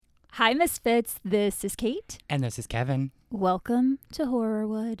Hi, Misfits. This is Kate. And this is Kevin. Welcome to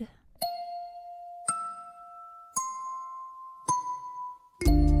Horrorwood.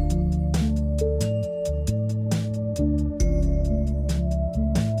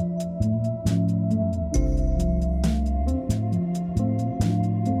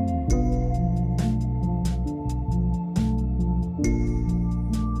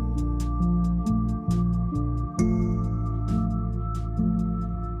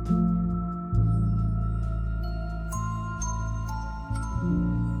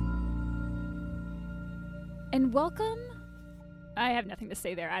 And welcome. I have nothing to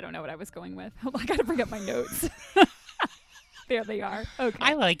say there. I don't know what I was going with. I got to bring up my notes. There they are. Okay.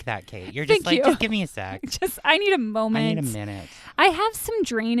 I like that, Kate. You're just Thank you. just give me a sec. I need a moment. I need a minute. I have some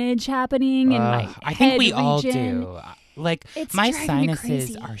drainage happening in my I think we all region. do. Like, It's my driving me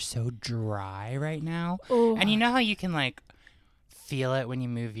sinuses crazy. are so dry right now. Oh. And you know how you can, like, feel it when you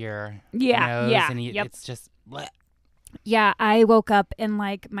move your Yeah, nose? yeah, And yep. it's just... bleh. Yeah, I woke up and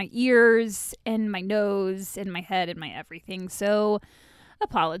like my ears and my nose and my head and my everything. So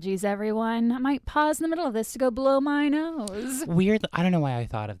apologies, everyone. I might pause in the middle of this to go blow my nose. Weird. I don't know why I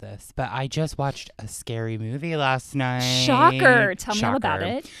thought of this, but I just watched a scary movie last night. Shocker. Tell me all about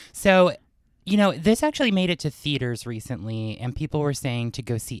Shocker. it. So, you know, this actually made it to theaters recently, and people were saying to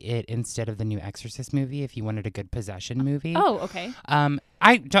go see it instead of the new Exorcist movie if you wanted a good possession movie. Oh, okay.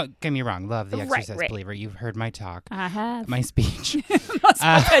 I don't get me wrong, love The Exorcist right. believer. You've heard my talk, I have. my speech. Must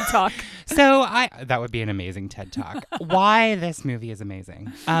my TED Talk. So that would be an amazing TED Talk. Why this movie is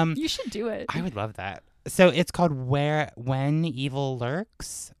amazing. You should do it. I would love that. So it's called When Evil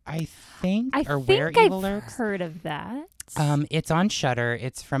Lurks, I think, I or think Where I've Evil Lurks. heard of that. It's on Shudder.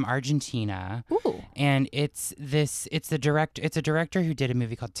 It's from Argentina. Ooh. And it's a director who did a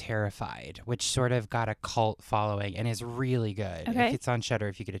movie called Terrified, which sort of got a cult following and is really good. Okay. It's on Shudder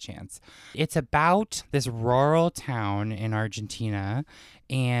if you get a chance. It's about this rural town in Argentina,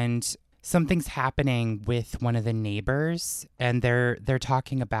 and something's happening with one of the neighbors, and they're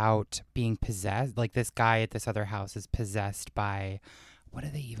talking about being possessed. Like, this guy at this other house is possessed by, what do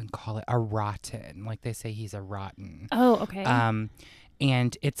they even call it? A rotten. Like, they say he's a rotten. Oh, okay.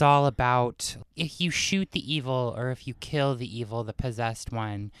 And it's all about if you shoot the evil or if you kill the evil, the possessed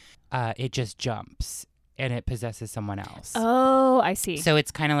one, it just jumps and it possesses someone else. Oh, I see. So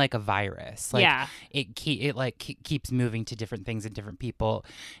it's kind of like a virus. Like, yeah. It keeps moving to different things and different people.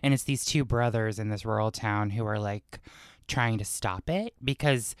 And it's these two brothers in this rural town who are like trying to stop it,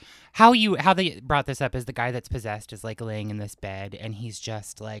 because how they brought this up is the guy that's possessed is like laying in this bed and he's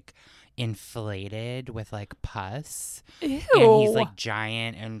just like inflated with like pus. Ew. And he's like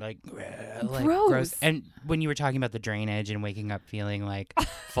giant and like Gross. And when you were talking about the drainage and waking up feeling like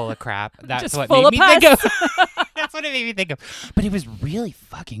full of crap, that's Just what full made of me think pus. of. That's what it made me think of. But it was really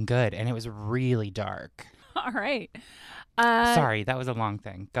fucking good, and it was really dark. All right. Sorry, that was a long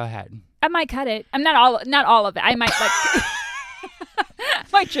thing. Go ahead. I might cut it. I'm not all of it. I might like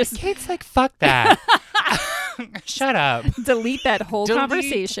might just Kate's like, fuck that. Shut up. delete that whole Delete.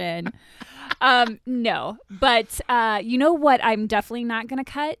 conversation. No, but you know what I'm definitely not going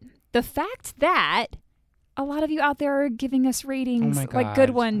to cut? The fact that a lot of you out there are giving us ratings, Oh my like good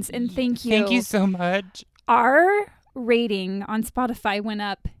God. ones, and thank you. Thank you so much. Our rating on Spotify went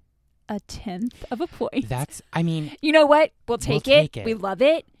up 1/10 of a point. You know what? We'll take take it. We love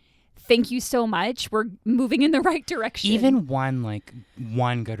it. Thank you so much. We're moving in the right direction. even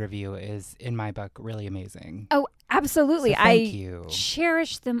one good review is, in my book, really amazing. Oh, absolutely. So thank you.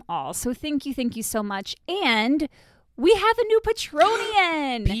 Cherish them all. So thank you so much. And we have a new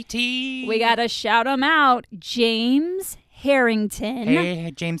Patronian. PT. We got to shout him out. James Harrington.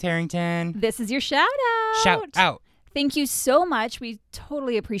 Hey, James Harrington. This is your shout out. Shout out. Thank you so much. We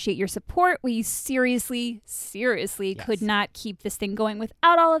totally appreciate your support. We seriously Yes. could not keep this thing going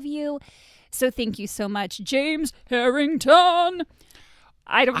without all of you. So thank you so much, James Harrington.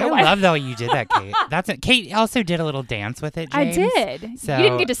 I don't know why. I love the way you did that, Kate. That's it. Kate also did a little dance with it, James. I did. So, you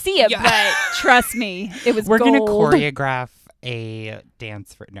didn't get to see it, Yeah. but trust me, it was We're gold. going to choreograph a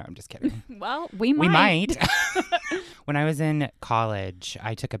dance for... No, I'm just kidding. Well, we might. We might. When I was in college,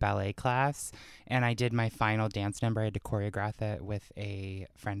 I took a ballet class, and I did my final dance number. I had to choreograph it with a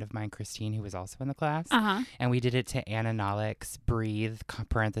friend of mine, Christine, who was also in the class. Uh-huh. And we did it to Anna Nolik's Breathe,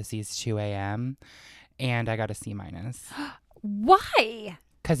 parentheses, 2 a.m., and I got a C-. Why?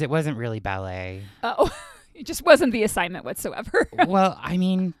 Because it wasn't really ballet. Oh, it just wasn't the assignment whatsoever. Well, I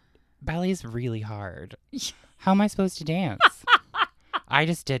mean, ballet's really hard. How am I supposed to dance? I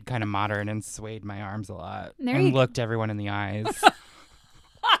just did kind of modern and swayed my arms a lot and looked everyone in the eyes.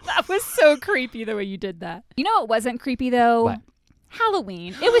 That was so creepy the way you did that. You know what wasn't creepy though? What?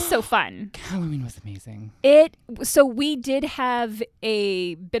 Halloween. It was so fun. Halloween was amazing. So we did have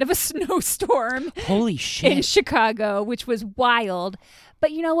a bit of a snowstorm. Holy shit. In Chicago, which was wild.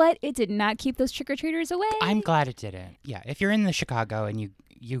 But you know what? It did not keep those trick-or-treaters away. I'm glad it didn't. Yeah, if you're in the Chicago and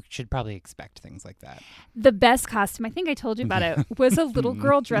you should probably expect things like that. The best costume, I think I told you about it, was a little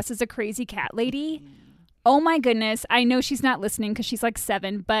girl dressed as a crazy cat lady. Oh my goodness. I know she's not listening because she's like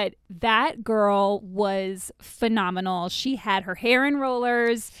 7, but that girl was phenomenal. She had her hair in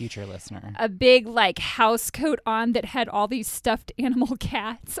rollers. Future listener. A big like house coat on that had all these stuffed animal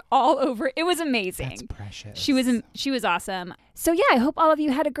cats all over. It was amazing. That's precious. She was awesome. So yeah, I hope all of you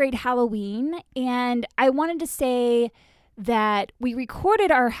had a great Halloween. And I wanted to say that we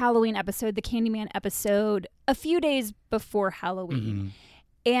recorded our Halloween episode, the Candyman episode, a few days before Halloween. Mm-hmm.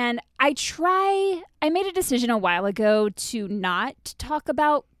 And I made a decision a while ago to not talk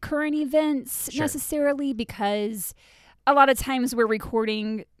about current events necessarily, because a lot of times we're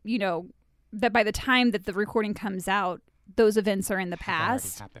recording, that by the time that the recording comes out, those events are in the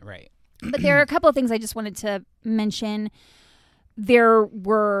past. Happened, right. But there are a couple of things I just wanted to mention. There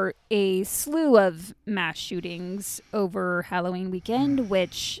were a slew of mass shootings over Halloween weekend,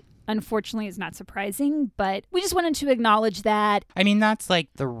 which unfortunately is not surprising, but we just wanted to acknowledge that. I mean, that's like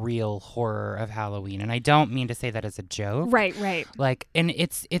the real horror of Halloween, and I don't mean to say that as a joke. Right. Like, and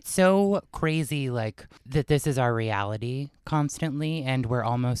it's so crazy, like, that this is our reality constantly, and we're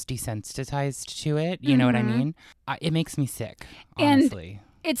almost desensitized to it. You know what I mean? It makes me sick, honestly.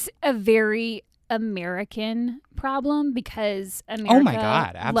 And it's a very American problem because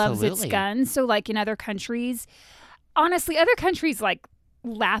America loves its guns. So, like, in other countries, honestly, other countries, like,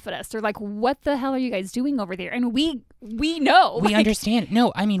 laugh at us. They're like, what the hell are you guys doing over there? And we know. We understand.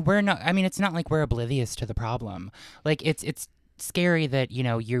 No, I mean, we're not. I mean, it's not like we're oblivious to the problem. Like, it's scary that,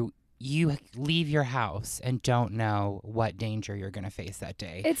 you leave your house and don't know what danger you're going to face that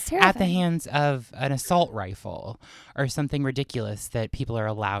day. It's terrifying. At the hands of an assault rifle or something ridiculous that people are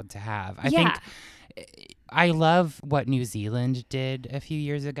allowed to have. I think I love what New Zealand did a few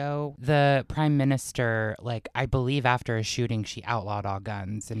years ago. The prime minister, like, I believe after a shooting, she outlawed all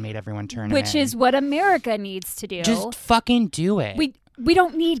guns and made everyone turn them in. Which is what America needs to do. Just fucking do it. We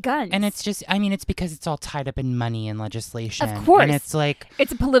don't need guns. And it's just, I mean, it's because it's all tied up in money and legislation. Of course. And it's like,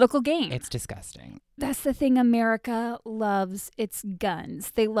 it's a political game. It's disgusting. That's the thing. America loves its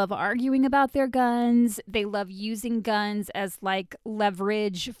guns. They love arguing about their guns. They love using guns as like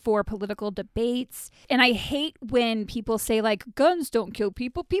leverage for political debates. And I hate when people say like, guns don't kill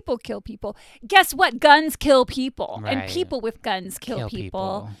people, people kill people. Guess what? Guns kill people. Right. And people with guns kill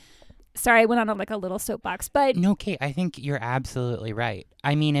people. Sorry, I went on like a little soapbox, but... No, Kate, I think you're absolutely right.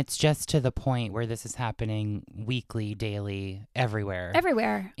 I mean, it's just to the point where this is happening weekly, daily, everywhere.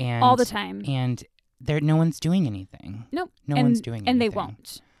 Everywhere. And all the time. And no one's doing anything. Nope. No one's doing anything. And they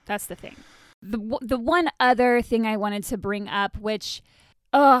won't. That's the thing. The one other thing I wanted to bring up, which,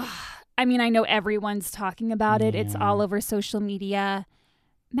 I mean, I know everyone's talking about it. It's all over social media.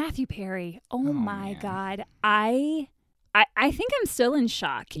 Matthew Perry. Oh my God. I think I'm still in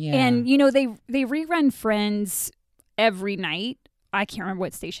shock. Yeah. And, they rerun Friends every night. I can't remember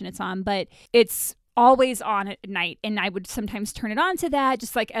what station it's on, but it's always on at night. And I would sometimes turn it on to that,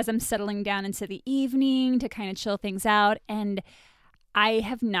 just like as I'm settling down into the evening to kind of chill things out. And I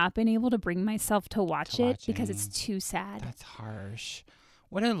have not been able to bring myself to watch it because it's too sad. That's harsh.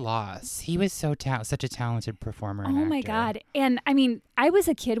 What a loss. He was such a talented performer and actor. My God. And I mean, I was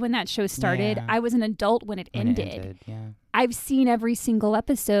a kid when that show started. Yeah. I was an adult when it ended. Yeah. I've seen every single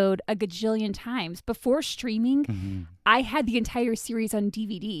episode a gajillion times. Before streaming, I had the entire series on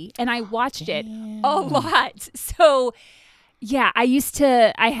DVD and I watched it a lot. So yeah, I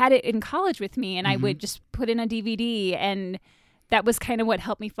had it in college with me and I would just put in a DVD, and that was kind of what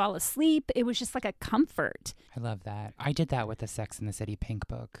helped me fall asleep. It was just like a comfort. I love that. I did that with the Sex and the City Pink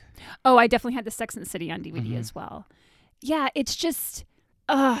book. Oh, I definitely had the Sex and the City on DVD as well. Yeah, it's just,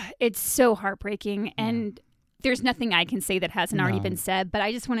 it's so heartbreaking. And there's nothing I can say that hasn't already been said, but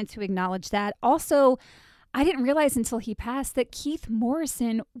I just wanted to acknowledge that. Also, I didn't realize until he passed that Keith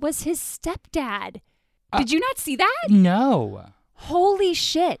Morrison was his stepdad. Did you not see that? No. Holy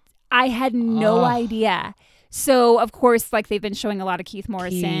shit. I had no idea. So, of course, like, they've been showing a lot of Keith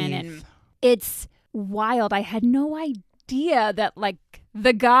Morrison, and it's wild. I had no idea that, like,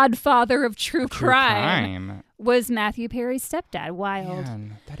 the godfather of true crime was Matthew Perry's stepdad. Wild.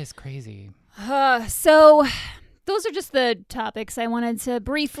 Man, that is crazy. So, those are just the topics I wanted to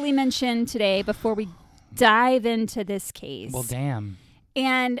briefly mention today before we dive into this case. Well, damn.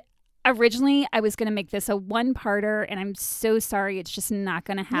 And originally, I was going to make this a one-parter, and I'm so sorry. It's just not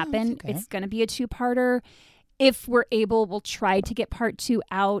going to happen. No, it's okay. It's going to be a two-parter. If we're able, we'll try to get part 2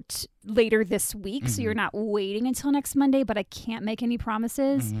 out later this week. So you're not waiting until next Monday, but I can't make any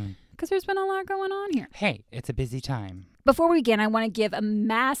promises because there's been a lot going on here. Hey, it's a busy time. Before we begin, I want to give a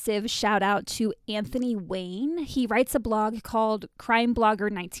massive shout out to Anthony Wayne. He writes a blog called Crime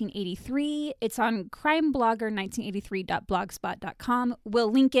Blogger 1983. It's on crimeblogger1983.blogspot.com.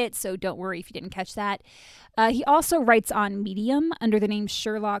 We'll link it, so don't worry if you didn't catch that. He also writes on Medium under the name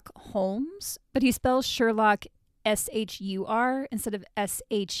Sherlock Holmes, but he spells Sherlock S-H-U-R instead of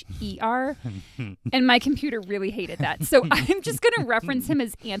S-H-E-R. And my computer really hated that. So I'm just going to reference him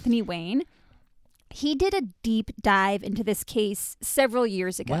as Anthony Wayne. He did a deep dive into this case several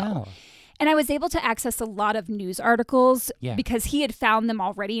years ago. Wow. And I was able to access a lot of news articles because he had found them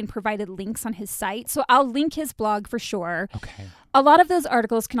already and provided links on his site. So I'll link his blog for sure. Okay. A lot of those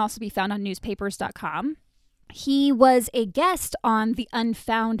articles can also be found on newspapers.com. He was a guest on the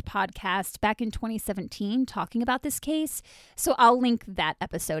Unfound podcast back in 2017 talking about this case. So I'll link that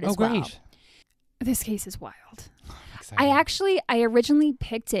episode as well. Great. This case is wild. Exciting. I originally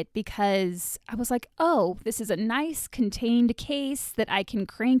picked it because I was like, oh, this is a nice contained case that I can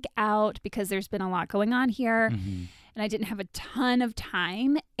crank out because there's been a lot going on here. And I didn't have a ton of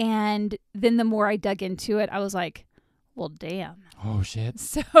time. And then the more I dug into it, I was like, well, damn. Oh, shit.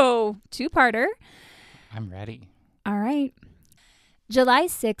 So 2-parter. I'm ready. All right. July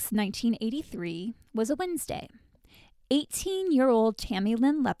 6, 1983 was a Wednesday. 18-year-old Tammy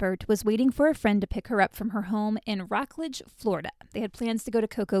Lynn Leppert was waiting for a friend to pick her up from her home in Rockledge, Florida. They had plans to go to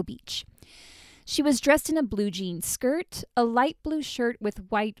Cocoa Beach. She was dressed in a blue jean skirt, a light blue shirt with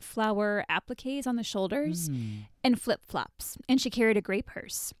white flower appliques on the shoulders, and flip-flops, and she carried a gray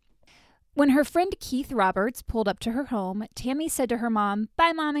purse. When her friend Keith Roberts pulled up to her home, Tammy said to her mom,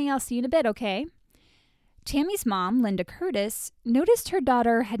 "Bye, Mommy, I'll see you in a bit, okay?" Tammy's mom, Linda Curtis, noticed her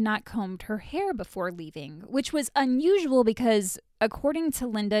daughter had not combed her hair before leaving, which was unusual because, according to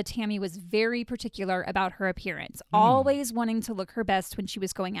Linda, Tammy was very particular about her appearance, always wanting to look her best when she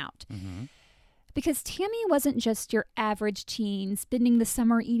was going out. Because Tammy wasn't just your average teen spending the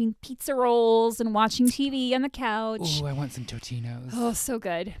summer eating pizza rolls and watching TV on the couch. Ooh, I want some Totinos. Oh, so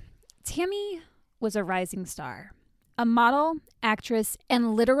good. Tammy was a rising star, a model, actress,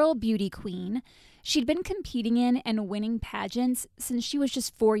 and literal beauty queen. She'd been competing in and winning pageants since she was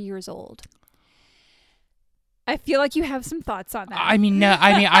just 4 years old. I feel like you have some thoughts on that. I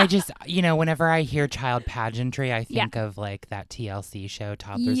just, whenever I hear child pageantry, I think of like that TLC show,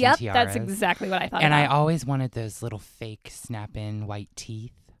 Toddlers and Tiaras. That's exactly what I thought And about. I always wanted those little fake snap-in white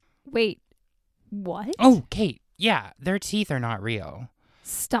teeth. Wait, what? Oh, Kate. Yeah, their teeth are not real.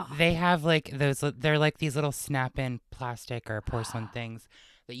 Stop. They have like they're like these little snap-in plastic or porcelain things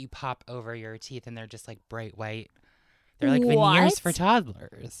that you pop over your teeth, and they're just like bright white. They're like veneers for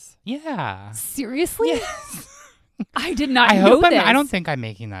toddlers. Yeah. Seriously? Yes. I did not know this. I don't think I'm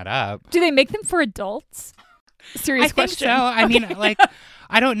making that up. Do they make them for adults? Serious question. I think so. I mean,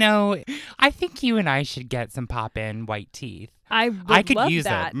 I don't know. I think you and I should get some pop-in white teeth. I could love use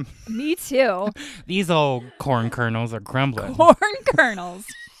that. them. Me too. These old corn kernels are crumbling. Corn kernels.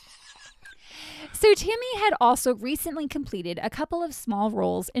 So Tammy had also recently completed a couple of small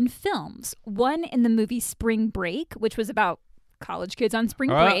roles in films. One in the movie Spring Break, which was about college kids on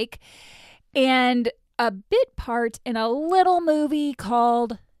spring break, and a bit part in a little movie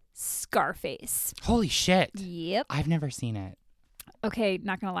called Scarface. Holy shit. Yep. I've never seen it. Okay,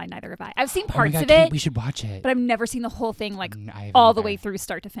 not gonna lie, neither have I. I've seen Oh my parts God, of Kate, it. we should watch it. But I've never seen the whole thing I all haven't the either. way through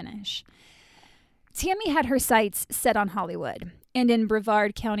start to finish. Tammy had her sights set on Hollywood. And in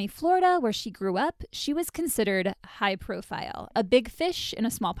Brevard County, Florida, where she grew up, she was considered high profile, a big fish in a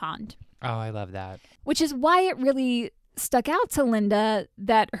small pond. Oh, I love that. Which is why it really stuck out to Linda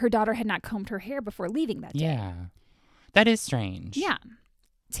that her daughter had not combed her hair before leaving that day. Yeah. That is strange. Yeah.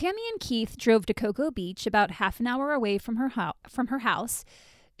 Tammy and Keith drove to Cocoa Beach about half an hour away from her house.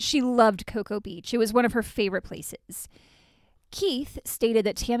 She loved Cocoa Beach. It was one of her favorite places. Keith stated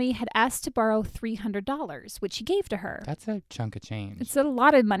that Tammy had asked to borrow $300, which he gave to her. That's a chunk of change. It's a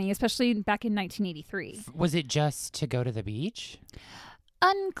lot of money, especially back in 1983. Was it just to go to the beach?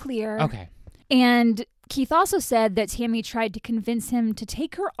 Unclear. Okay. And Keith also said that Tammy tried to convince him to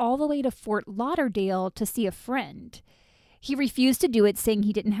take her all the way to Fort Lauderdale to see a friend. He refused to do it, saying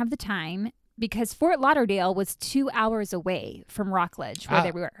he didn't have the time because Fort Lauderdale was 2 hours away from Rockledge,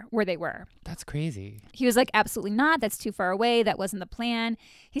 where they were. That's crazy. He was like, absolutely not. That's too far away. That wasn't the plan.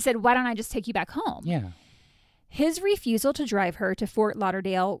 He said, why don't I just take you back home? Yeah. His refusal to drive her to Fort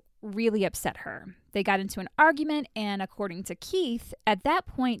Lauderdale really upset her. They got into an argument, and according to Keith, at that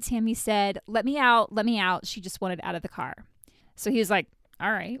point, Tammy said, let me out, let me out. She just wanted out of the car. So he was like,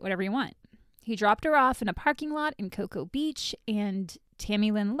 all right, whatever you want. He dropped her off in a parking lot in Cocoa Beach, and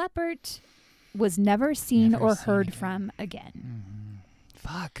Tammy Lynn Leppert was never seen or heard from again.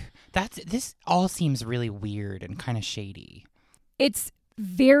 Fuck. This all seems really weird and kind of shady. It's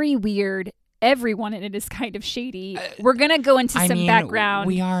very weird. Everyone in it is kind of shady. We're going to go into some background.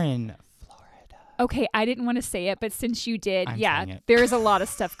 We are in Florida. Okay, I didn't want to say it, but since you did, I'm there's a lot of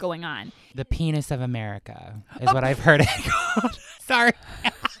stuff going on. The penis of America is what I've heard it called. Sorry.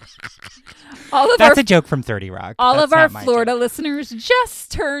 That's a joke from 30 Rock. All of our Florida listeners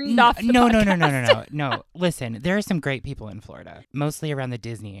just turned off the podcast. No. Listen, there are some great people in Florida, mostly around the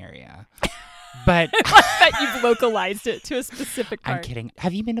Disney area. But that you've localized it to a specific part. I'm kidding.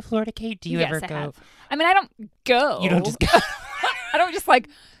 Have you been to Florida, Kate? Do you ever go? Have. I mean, I don't go. You don't just go? I don't just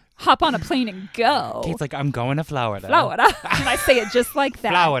hop on a plane and go. Kate's like, I'm going to Florida. And I say it just like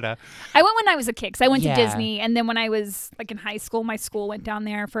that. Florida. I went when I was a kid because I went to Disney. And then when I was in high school, my school went down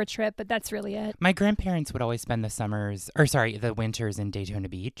there for a trip. But that's really it. My grandparents would always spend the winters in Daytona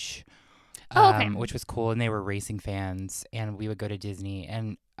Beach. Which was cool. And they were racing fans. And we would go to Disney.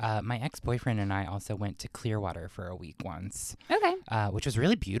 And my ex-boyfriend and I also went to Clearwater for a week once. Okay. Which was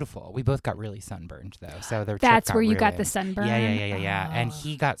really beautiful. We both got really sunburned, though. So that's where you got the sunburn? Yeah. Oh. And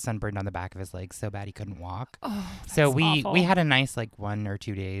he got sunburned on the back of his legs so bad he couldn't walk. Oh, that's so we awful. had a nice 1 or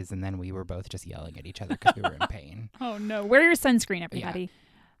 2 days, and then we were both just yelling at each other because we were in pain. Oh, no. Wear your sunscreen, everybody.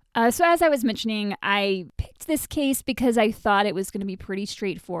 Yeah. So as I was mentioning, I picked this case because I thought it was going to be pretty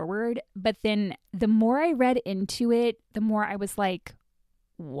straightforward. But then the more I read into it, the more I was like,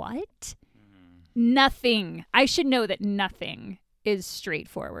 what? Nothing. I should know that nothing is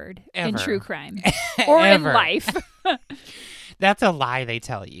straightforward in true crime or in life. That's a lie they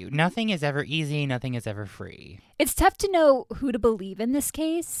tell you. Nothing is ever easy. Nothing is ever free. It's tough to know who to believe in this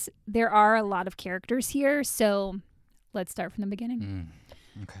case. There are a lot of characters here. So let's start from the beginning.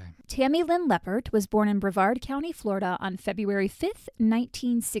 Okay. Tammy Lynn Leppert was born in Brevard County, Florida on February 5th,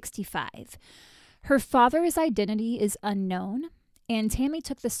 1965. Her father's identity is unknown, and Tammy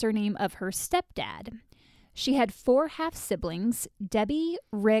took the surname of her stepdad. She had 4 half-siblings, Debbie,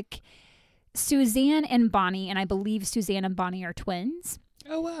 Rick, Suzanne, and Bonnie, and I believe Suzanne and Bonnie are twins.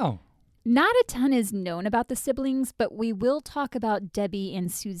 Oh, wow. Not a ton is known about the siblings, but we will talk about Debbie and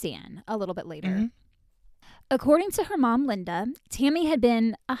Suzanne a little bit later. Mm-hmm. According to her mom, Linda, Tammy had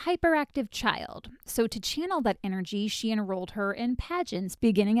been a hyperactive child, so to channel that energy, she enrolled her in pageants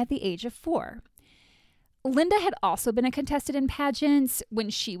beginning at the age of 4. Linda had also been a contestant in pageants when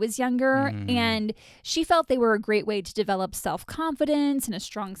she was younger, and she felt they were a great way to develop self-confidence and a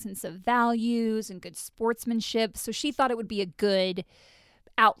strong sense of values and good sportsmanship, so she thought it would be a good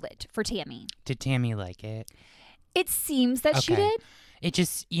outlet for Tammy. Did Tammy like it? It seems that she did. It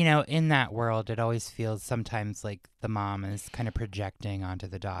just, in that world, it always feels sometimes like the mom is kind of projecting onto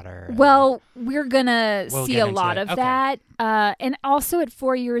the daughter. Well, we're going to see a lot of that. And also at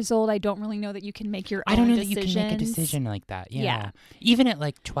 4 years old, I don't really know that you can make your own decisions. I don't know that you can make a decision like that. Yeah. Even at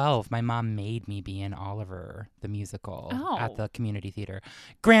 12, my mom made me be in Oliver, the musical, at the community theater.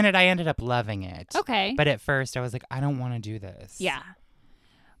 Granted, I ended up loving it. Okay. But at first, I was like, I don't want to do this. Yeah.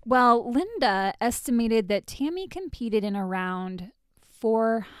 Well, Linda estimated that Tammy competed in around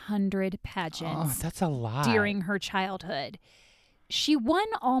 400 pageants. Oh, that's a lot. During her childhood. She won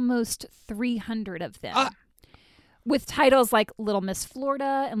almost 300 of them. With titles like Little Miss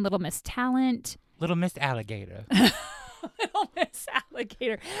Florida and Little Miss Talent. Little Miss Alligator. Little Miss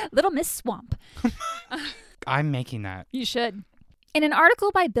Alligator. Little Miss Swamp. I'm making that. You should. In an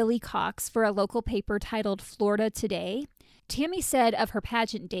article by Billy Cox for a local paper titled Florida Today, Tammy said of her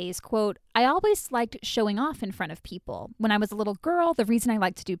pageant days, quote, "I always liked showing off in front of people. When I was a little girl, the reason I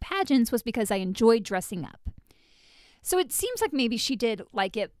liked to do pageants was because I enjoyed dressing up." So it seems like maybe she did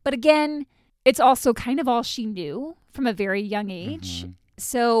like it. But again, it's also kind of all she knew from a very young age.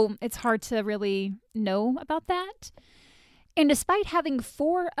 So it's hard to really know about that. And despite having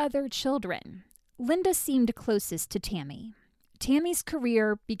 4 other children, Linda seemed closest to Tammy. Tammy's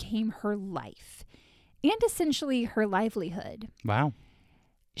career became her life. And essentially her livelihood. Wow.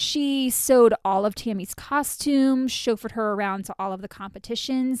 She sewed all of Tammy's costumes, chauffeured her around to all of the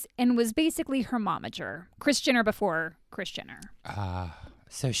competitions, and was basically her momager. Kris Jenner before Kris Jenner.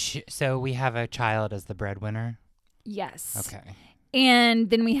 So we have a child as the breadwinner? Yes. Okay.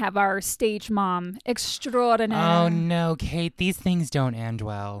 And then we have our stage mom extraordinaire. Oh, no, Kate. These things don't end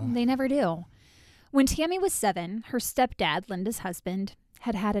well. They never do. When Tammy was 7, her stepdad, Linda's husband,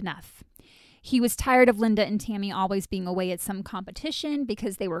 had had enough. He was tired of Linda and Tammy always being away at some competition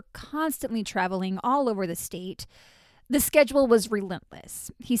because they were constantly traveling all over the state. The schedule was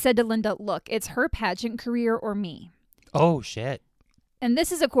relentless. He said to Linda, "Look, it's her pageant career or me." Oh, shit. And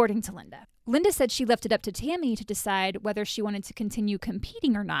this is according to Linda. Linda said she left it up to Tammy to decide whether she wanted to continue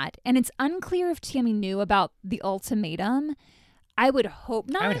competing or not. And it's unclear if Tammy knew about the ultimatum. I would hope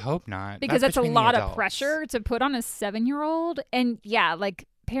not. I would hope not. Because that's a between the lot of adults. pressure to put on a 7-year-old. And yeah, like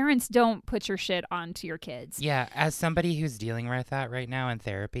parents don't put your shit onto your kids. Yeah, as somebody who's dealing with that right now in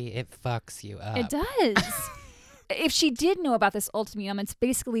therapy, it fucks you up. It does. If she did know about this ultimatum, it's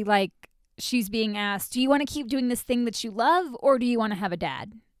basically like she's being asked, do you want to keep doing this thing that you love or do you want to have a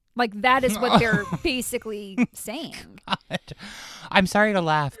dad? Like that is what they're basically saying. God. I'm sorry to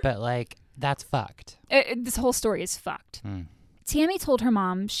laugh, but like that's fucked. This whole story is fucked. Tammy told her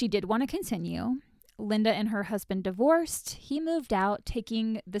mom she did want to continue. Linda and her husband divorced. He moved out,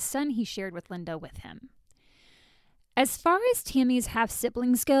 taking the son he shared with Linda with him. As far as Tammy's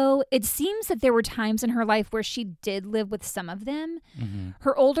half-siblings go, it seems that there were times in her life where she did live with some of them.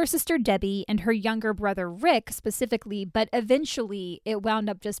 Her older sister Debbie and her younger brother Rick specifically, but eventually it wound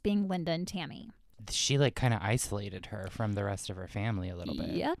up just being Linda and Tammy. She like kind of isolated her from the rest of her family a little bit.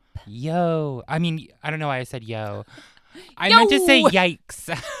 Yep. Yo. I mean, I don't know why I said yo. I meant to say yikes.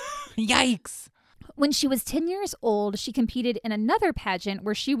 Yikes. When she was 10 years old, she competed in another pageant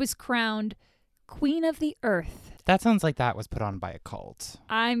where she was crowned Queen of the Earth. That sounds like that was put on by a cult.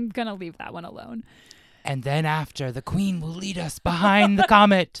 I'm going to leave that one alone. And then after, the queen will lead us behind the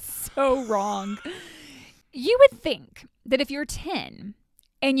comet. So wrong. You would think that if you're 10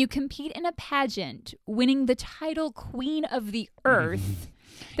 and you compete in a pageant winning the title Queen of the Earth,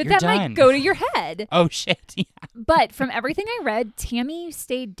 that might go to your head. Oh, shit. Yeah. But from everything I read, Tammy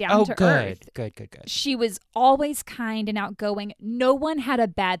stayed down to earth. Good. She was always kind and outgoing. No one had a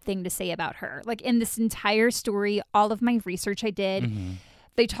bad thing to say about her. Like in this entire story, all of my research I did,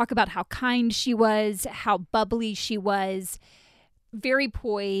 they talk about how kind she was, how bubbly she was, very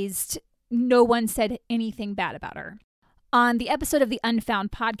poised. No one said anything bad about her. On the episode of the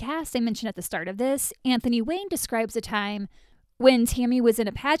Unfound podcast I mentioned at the start of this, Anthony Wayne describes a time when Tammy was in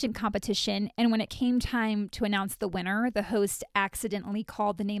a pageant competition, and when it came time to announce the winner, the host accidentally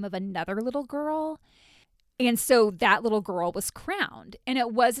called the name of another little girl. And so that little girl was crowned. And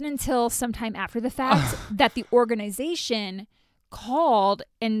it wasn't until sometime after the fact that the organization called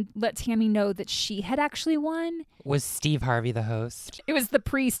and let Tammy know that she had actually won. Was Steve Harvey the host? It was the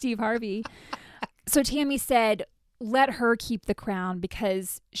pre-Steve Harvey. So Tammy said, let her keep the crown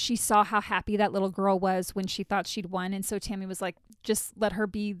because she saw how happy that little girl was when she thought she'd won. And so Tammy was like, just let her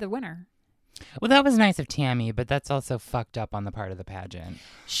be the winner. Well, that was nice of Tammy, but that's also fucked up on the part of the pageant.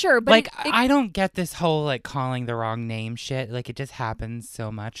 Sure, but like, I don't get this whole like calling the wrong name shit. Like it just happens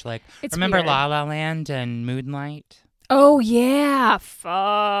so much. Like, remember weird. La La Land and Moonlight? Oh, yeah.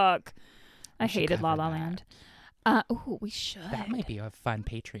 Fuck. I hated La La Land. Oh, we should. That might be a fun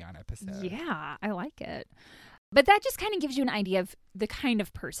Patreon episode. Yeah, I like it. But that just kind of gives you an idea of the kind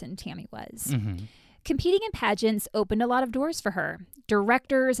of person Tammy was. Competing in pageants opened a lot of doors for her.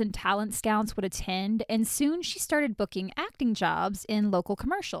 Directors and talent scouts would attend, and soon she started booking acting jobs in local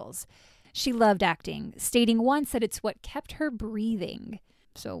commercials. She loved acting, stating once that it's what kept her breathing.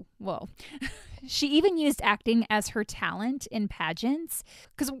 So, whoa. She even used acting as her talent in pageants,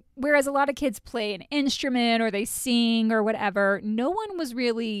 because whereas a lot of kids play an instrument or they sing or whatever, no one was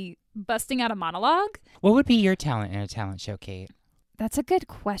really busting out a monologue. What would be your talent in a talent show, Kate? That's a good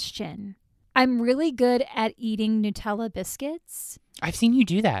question. I'm really good at eating Nutella biscuits. I've seen you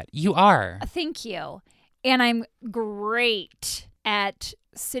do that. You are. Thank you. And I'm great at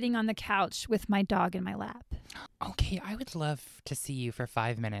sitting on the couch with my dog in my lap. Okay, I would love to see you for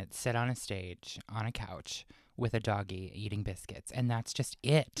 5 minutes sit on a stage, on a couch, with a doggy eating biscuits, and that's just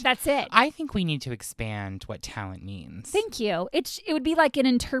it. That's it. I think we need to expand what talent means. Thank you. It would be like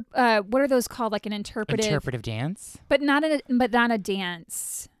an what are those called? Like an interpretive dance, but not a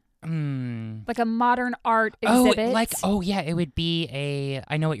dance. Like a modern art exhibit. It would be a.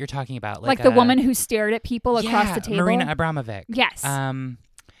 I know what you're talking about. Like the woman who stared at people across the table. Marina Abramovic. Yes.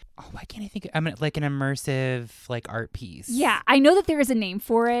 Why can't I think? Like an immersive like art piece. Yeah, I know that there is a name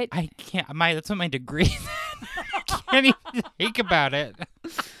for it. I can't. That's what my degree is. I can't even think about it.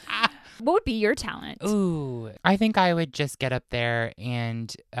 What would be your talent? Ooh, I think I would just get up there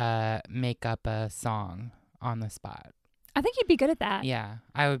and make up a song on the spot. I think you'd be good at that. Yeah,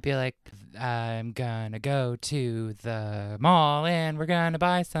 I would be like, I'm gonna go to the mall and we're gonna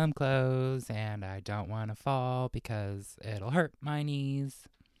buy some clothes and I don't want to fall because it'll hurt my knees.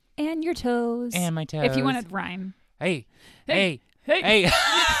 And your toes. And my toes. If you want to rhyme. Hey. Then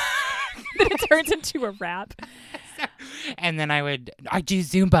it turns into a rap. And then I do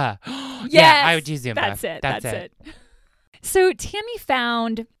Zumba. Yes, yeah, I would do Zumba. That's it. So Tammy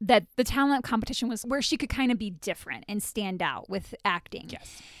found that the talent competition was where she could kind of be different and stand out with acting.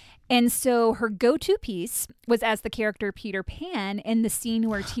 Yes. And so her go-to piece was as the character Peter Pan in the scene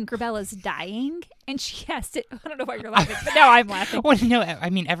where Tinkerbell is dying. And she has to, I don't know why you're laughing, but now I'm laughing. Well, no, I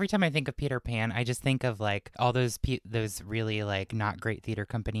mean, every time I think of Peter Pan, I just think of like all those really like not great theater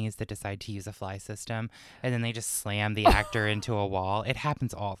companies that decide to use a fly system and then they just slam the actor into a wall. It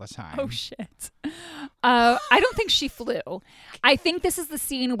happens all the time. Oh, shit. I don't think she flew. I think this is the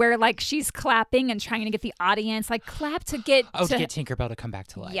scene where like she's clapping and trying to get the audience like clap to get to get Tinkerbell to come back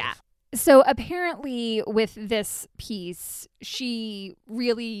to life. Yeah. So apparently with this piece, she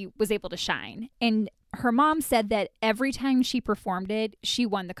really was able to shine. And her mom said that every time she performed it, she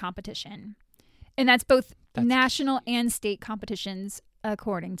won the competition. And that's both national and state competitions,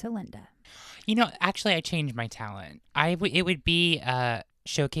 according to Linda. You know, actually, I changed my talent. It would be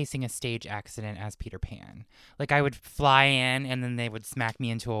showcasing a stage accident as Peter Pan. Like I would fly in and then they would smack me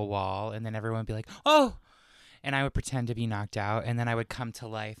into a wall and then everyone would be like, oh, and I would pretend to be knocked out, and then I would come to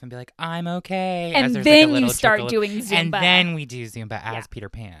life and be like, I'm okay. And then you start doing Zumba. And then we do Zumba as Peter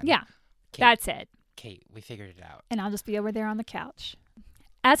Pan. Yeah, Kate, that's it. Kate, we figured it out. And I'll just be over there on the couch.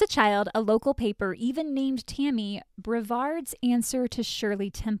 As a child, a local paper even named Tammy Brevard's answer to Shirley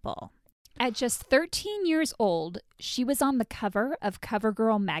Temple. At just 13 years old, she was on the cover of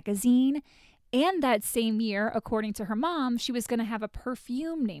CoverGirl magazine, and that same year, according to her mom, she was going to have a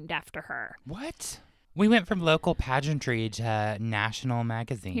perfume named after her. What? We went from local pageantry to national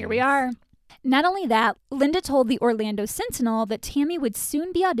magazine. Here we are. Not only that, Linda told the Orlando Sentinel that Tammy would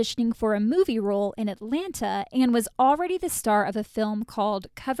soon be auditioning for a movie role in Atlanta and was already the star of a film called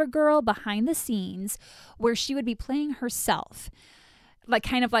CoverGirl Behind the Scenes, where she would be playing herself. Like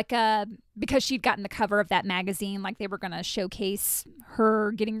kind of like because she'd gotten the cover of that magazine, like they were going to showcase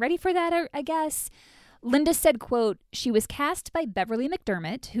her getting ready for that, I guess. Linda said, quote, she was cast by Beverly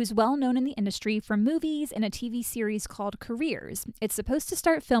McDermott, who's well known in the industry for movies and a TV series called Careers. It's supposed to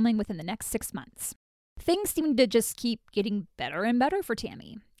start filming within the next 6 months. Things seemed to just keep getting better and better for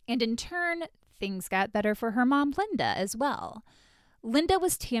Tammy. And in turn, things got better for her mom, Linda, as well. Linda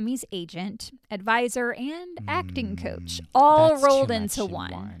was Tammy's agent, advisor, and acting coach, all rolled into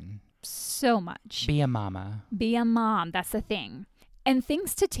one. So much. Be a mama. Be a mom. That's the thing. And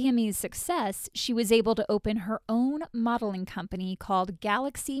thanks to Tammy's success, she was able to open her own modeling company called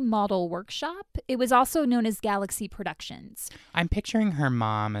Galaxy Model Workshop. It was also known as Galaxy Productions. I'm picturing her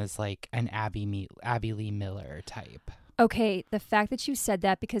mom as like an Abby Lee Miller type. Okay, the fact that you said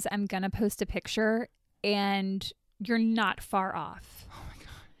that, because I'm going to post a picture and you're not far off. Oh my God.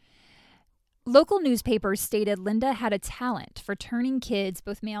 Local newspapers stated Linda had a talent for turning kids,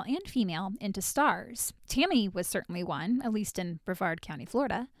 both male and female, into stars. Tammy was certainly one, at least in Brevard County,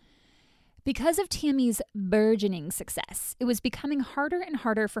 Florida. Because of Tammy's burgeoning success, it was becoming harder and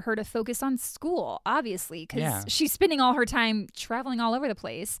harder for her to focus on school, obviously, because she's spending all her time traveling all over the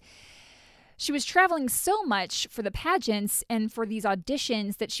place. She was traveling so much for the pageants and for these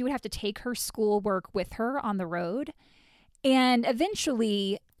auditions that she would have to take her schoolwork with her on the road. And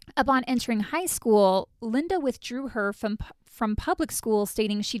eventually, upon entering high school, Linda withdrew her from public school,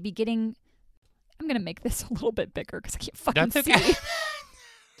 stating she'd be getting... I'm going to make this a little bit bigger because I can't fucking see.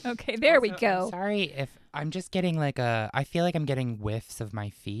 Okay, there we go. I'm sorry if I'm just getting I feel like I'm getting whiffs of my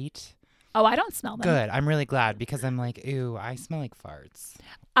feet. Oh, I don't smell them. Good. I'm really glad because I'm like, ooh, I smell like farts.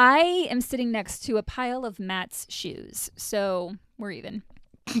 I am sitting next to a pile of Matt's shoes, so we're even.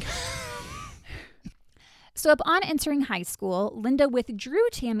 So upon entering high school, Linda withdrew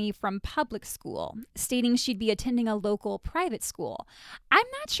Tammy from public school, stating she'd be attending a local private school. I'm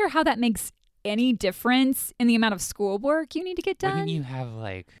not sure how that makes any difference in the amount of schoolwork you need to get done. Wouldn't you have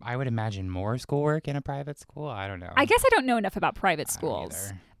I would imagine more schoolwork in a private school? I don't know. I guess I don't know enough about private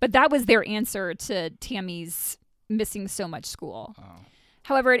schools, but that was their answer to Tammy's missing so much school. Oh.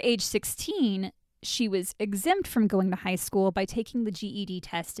 However, at age 16, she was exempt from going to high school by taking the GED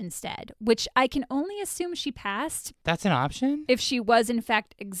test instead, which I can only assume she passed. That's an option? If she was, in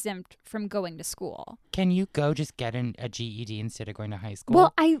fact, exempt from going to school. Can you go just get a GED instead of going to high school?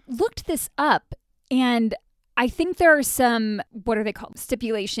 Well, I looked this up, and I think there are some, what are they called,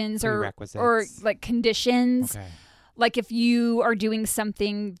 stipulations or like conditions. Okay. Like if you are doing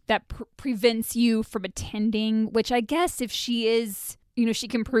something that prevents you from attending, which I guess if she is... she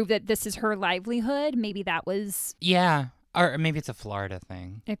can prove that this is her livelihood. Maybe that was... Yeah. Or maybe it's a Florida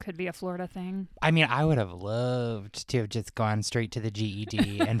thing. It could be a Florida thing. I mean, I would have loved to have just gone straight to the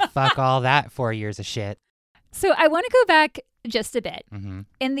GED and fuck all that 4 years of shit. So I want to go back just a bit. Mm-hmm.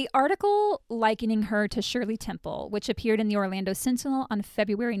 In the article likening her to Shirley Temple, which appeared in the Orlando Sentinel on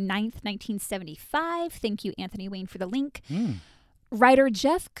February 9th, 1975. Thank you, Anthony Wayne, for the link. Writer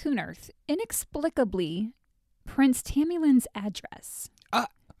Jeff Kunerth inexplicably prints Tammy Lynn's address.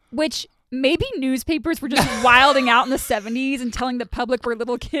 which maybe newspapers were just wilding out in the 70s and telling the public where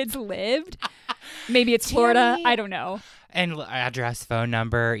little kids lived. Maybe it's Florida. Tammy. I don't know. And address, phone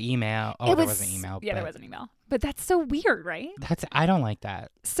number, email. Oh, there was an email. Yeah, there was an email. But that's so weird, right? I don't like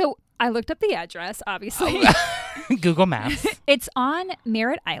that. So I looked up the address, obviously. Google Maps. It's on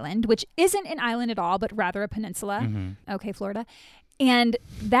Merritt Island, which isn't an island at all, but rather a peninsula. Mm-hmm. Okay, Florida. And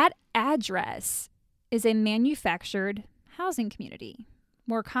that address is a manufactured housing community,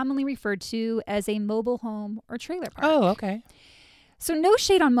 more commonly referred to as a mobile home or trailer park. Oh, okay. So no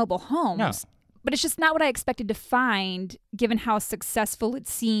shade on mobile homes. No. But it's just not what I expected to find, given how successful it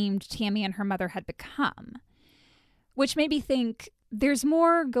seemed Tammy and her mother had become. Which made me think there's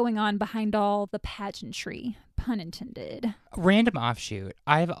more going on behind all the pageantry, pun intended. Random offshoot.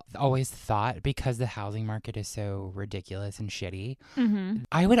 I've always thought, because the housing market is so ridiculous and shitty,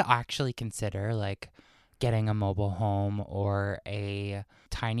 I would actually consider like getting a mobile home or a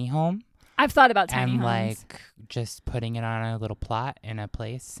tiny home. I've thought about tiny and homes. Like just putting it on a little plot in a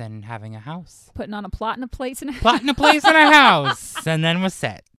place and having a house. Putting on a plot in a place and a Plot in a place and a house. And then we're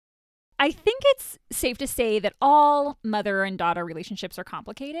set. I think it's safe to say that all mother and daughter relationships are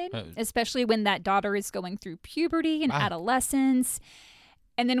complicated, especially when that daughter is going through puberty and adolescence.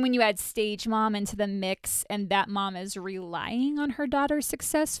 And then when you add stage mom into the mix and that mom is relying on her daughter's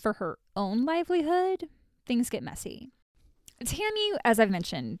success for her own livelihood, things get messy. Tammy, as I've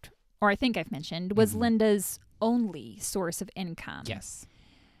mentioned, or I think I've mentioned, was Linda's only source of income. Yes.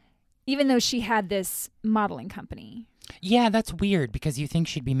 Even though she had this modeling company. Yeah, that's weird because you think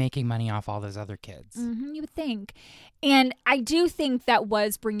she'd be making money off all those other kids. You would think. And I do think that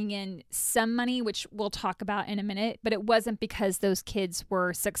was bringing in some money, which we'll talk about in a minute, but it wasn't because those kids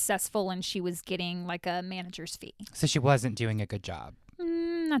were successful and she was getting like a manager's fee. So she wasn't doing a good job.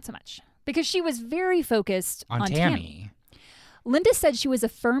 Not so much. Because she was very focused on Tammy. Linda said she was a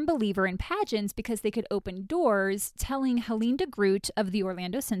firm believer in pageants because they could open doors, telling Helene DeGroot of the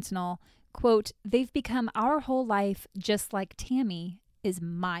Orlando Sentinel, quote, "They've become our whole life just like Tammy is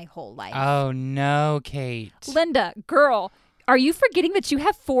my whole life." Oh, no, Kate. Linda, girl, are you forgetting that you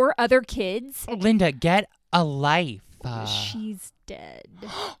have 4 other kids? Linda, get a life. She's dead.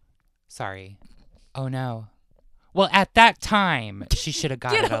 Sorry. Oh, no. Well, at that time, she should have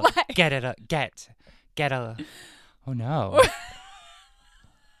got Get a... Oh, no.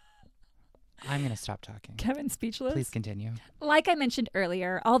 I'm going to stop talking. Kevin, speechless. Please continue. Like I mentioned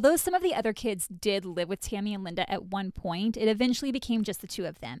earlier, although some of the other kids did live with Tammy and Linda at one point, it eventually became just the 2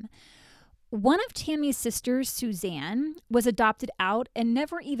 of them. One of Tammy's sisters, Suzanne, was adopted out and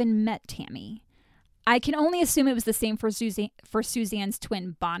never even met Tammy. I can only assume it was the same for Suzanne's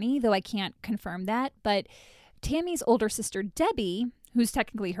twin, Bonnie, though I can't confirm that. But Tammy's older sister, Debbie, who's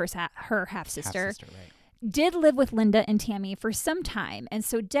technically her half-sister, Right. did live with Linda and Tammy for some time, and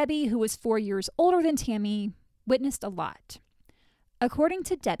so Debbie, who was 4 years older than Tammy, witnessed a lot. According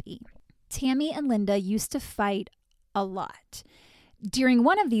to Debbie, Tammy and Linda used to fight a lot. During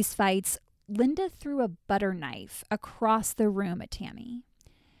one of these fights, Linda threw a butter knife across the room at Tammy.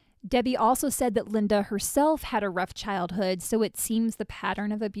 Debbie also said that Linda herself had a rough childhood, so it seems the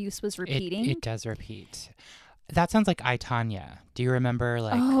pattern of abuse was repeating. It does repeat. That sounds like I, Tanya. Do you remember?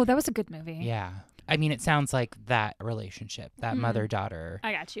 Oh, that was a good movie. Yeah. I mean, it sounds like that relationship, that mother-daughter.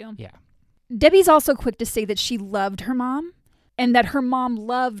 I got you. Yeah. Debbie's also quick to say that she loved her mom and that her mom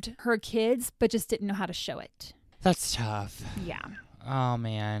loved her kids, but just didn't know how to show it. That's tough. Yeah. Oh,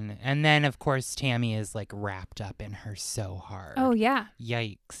 man. And then, of course, Tammy is like wrapped up in her so hard. Oh, yeah.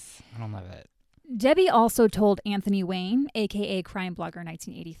 Yikes. I don't love it. Debbie also told Anthony Wayne, a.k.a. Crime Blogger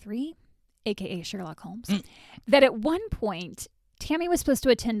 1983, a.k.a. Sherlock Holmes, that at one point, Tammy was supposed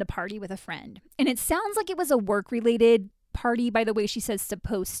to attend a party with a friend. And it sounds like it was a work-related party by the way she says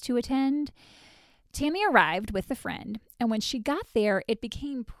supposed to attend. Tammy arrived with the friend, and when she got there, it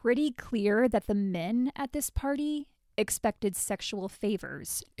became pretty clear that the men at this party expected sexual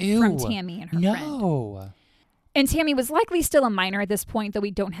favors from Tammy and her friend. And Tammy was likely still a minor at this point, though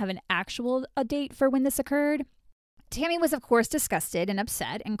we don't have a date for when this occurred. Tammy was, of course, disgusted and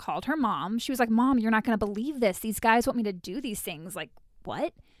upset and called her mom. She was like, "Mom, you're not going to believe this. These guys want me to do these things. Like,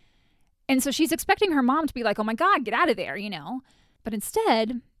 what?" And so she's expecting her mom to be like, "Oh my God, get out of there," you know. But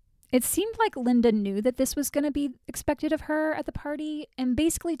instead, it seemed like Linda knew that this was going to be expected of her at the party and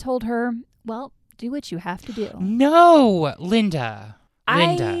basically told her, "Well, do what you have to do." No, Linda.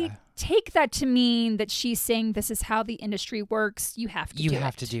 I take that to mean that she's saying this is how the industry works. You have to do it. You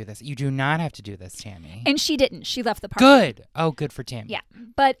have to do this. You do not have to do this, Tammy. And she didn't. She left the party. Good. Oh, good for Tammy. Yeah.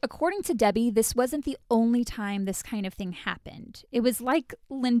 But according to Debbie, this wasn't the only time this kind of thing happened. It was like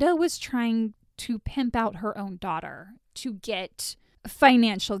Linda was trying to pimp out her own daughter to get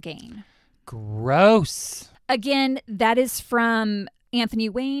financial gain. Gross. Again, that is from Anthony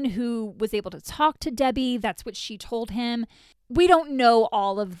Wayne, who was able to talk to Debbie. That's what she told him. We don't know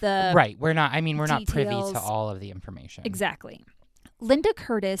all of the Right. We're not privy details. to all of the information. Exactly. Linda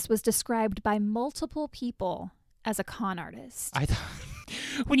Curtis was described by multiple people as a con artist. I thought,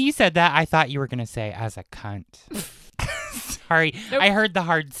 when you said that, I thought you were going to say as a cunt. Sorry. Nope. I heard the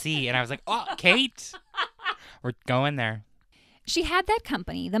hard C and I was like, oh, Kate, we're going there. She had that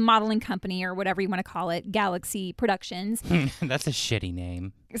company, the modeling company or whatever you want to call it, Galaxy Productions. That's a shitty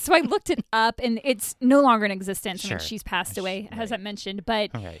name. So I looked it up and it's no longer in existence. Sure. I mean, she's passed away, right. as I mentioned. But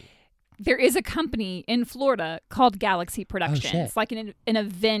right. There is a company in Florida called Galaxy Productions. Oh, shit. Like an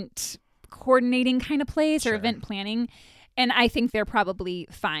event coordinating kind of place Sure. or event planning. And I think they're probably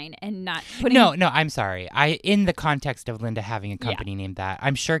fine and not putting... No, I'm sorry. In the context of Linda having a company named that,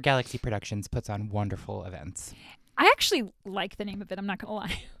 I'm sure Galaxy Productions puts on wonderful events. I actually like the name of it. I'm not going to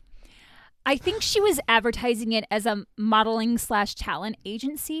lie. I think she was advertising it as a modeling/talent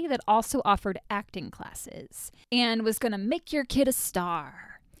agency that also offered acting classes and was going to make your kid a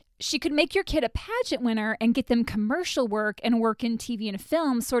star. She could make your kid a pageant winner and get them commercial work and work in TV and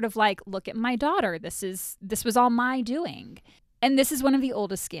film, sort of like, look at my daughter. This was all my doing. And this is one of the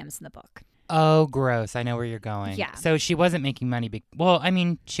oldest scams in the book. Oh, gross. I know where you're going. Yeah. So she wasn't making money.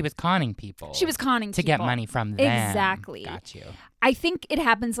 She was conning people. She was conning to people. get money from them. Exactly. Got you. I think it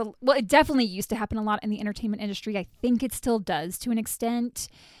happens. It definitely used to happen a lot in the entertainment industry. I think it still does to an extent.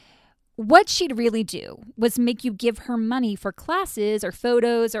 What she'd really do was make you give her money for classes or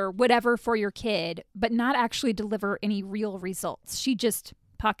photos or whatever for your kid, but not actually deliver any real results. She'd just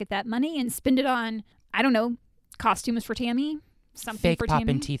pocket that money and spend it on, I don't know, costumes for Tammy. Something Fake for popping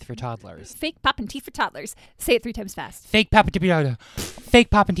Tammy. teeth for toddlers. Fake popping teeth for toddlers. Say it 3 times fast. Fake popping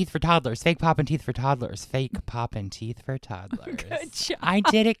teeth for toddlers. Fake popping teeth for toddlers. Fake popping teeth for toddlers. Good job. I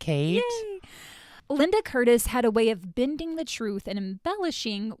did it, Kate. Yay. Linda Curtis had a way of bending the truth and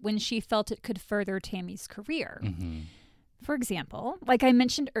embellishing when she felt it could further Tammy's career. Mm-hmm. For example, like I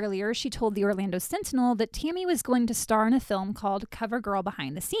mentioned earlier, she told the Orlando Sentinel that Tammy was going to star in a film called Cover Girl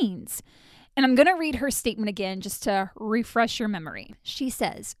Behind the Scenes. And I'm going to read her statement again just to refresh your memory. She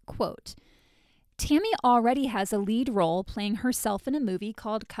says, quote, Tammy already has a lead role playing herself in a movie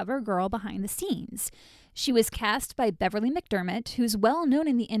called Cover Girl Behind the Scenes. She was cast by Beverly McDermott, who's well known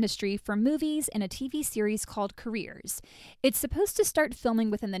in the industry for movies and a TV series called Careers. It's supposed to start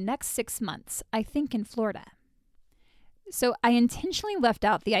filming within the next 6 months, I think in Florida. So I intentionally left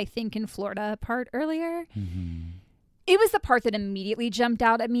out the I think in Florida part earlier. Mm-hmm. It was the part that immediately jumped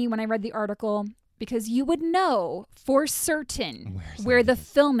out at me when I read the article, because you would know for certain where the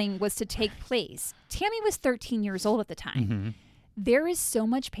filming was to take place. Tammy was 13 years old at the time. Mm-hmm. There is so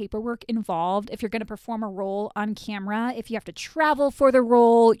much paperwork involved if you're going to perform a role on camera. If you have to travel for the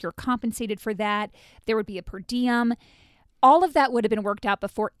role, you're compensated for that. There would be a per diem. All of that would have been worked out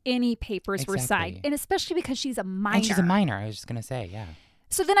before any papers were signed. And especially because she's a minor. And she's a minor, I was just going to say, yeah.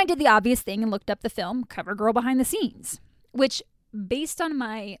 So then I did the obvious thing and looked up the film Cover Girl Behind the Scenes, which, based on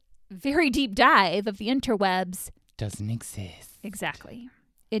my very deep dive of the interwebs, doesn't exist. Exactly.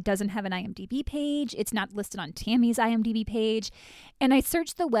 It doesn't have an IMDb page. It's not listed on Tammy's IMDb page. And I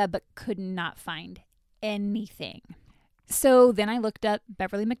searched the web but could not find anything. So then I looked up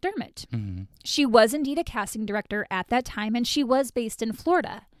Beverly McDermott. Mm-hmm. She was indeed a casting director at that time, and she was based in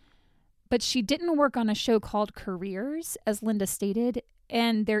Florida. But she didn't work on a show called Careers, as Linda stated,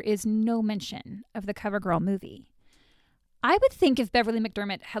 and there is no mention of the CoverGirl movie. I would think if Beverly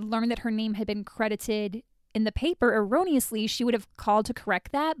McDermott had learned that her name had been credited in the paper erroneously, she would have called to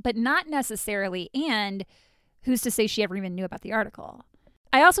correct that, but not necessarily. And who's to say she ever even knew about the article?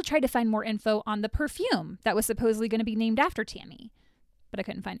 I also tried to find more info on the perfume that was supposedly going to be named after Tammy, but I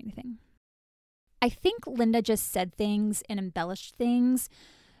couldn't find anything. I think Linda just said things and embellished things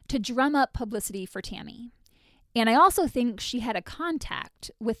to drum up publicity for Tammy. And I also think she had a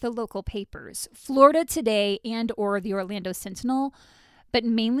contact with the local papers, Florida Today and or the Orlando Sentinel, but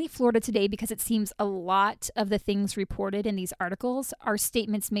mainly Florida Today because it seems a lot of the things reported in these articles are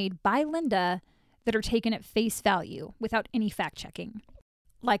statements made by Linda that are taken at face value without any fact checking,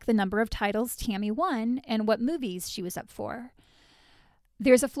 like the number of titles Tammy won and what movies she was up for.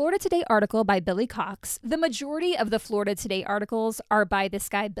 There's a Florida Today article by Billy Cox. The majority of the Florida Today articles are by this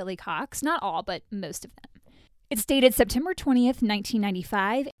guy, Billy Cox. Not all, but most of them. It's dated September 20th,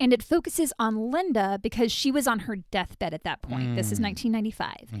 1995, and it focuses on Linda because she was on her deathbed at that point. This is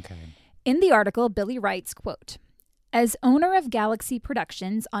 1995. Okay. In the article, Billy writes, quote, As owner of Galaxy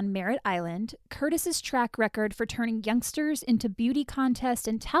Productions on Merritt Island, Curtis's track record for turning youngsters into beauty contest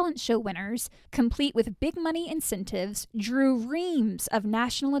and talent show winners, complete with big money incentives, drew reams of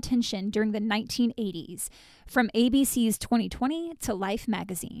national attention during the 1980s, from ABC's 2020 to Life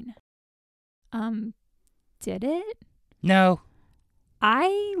magazine. Did it? No.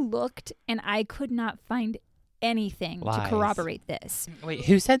 I looked and I could not find anything Lies. to corroborate this. Wait,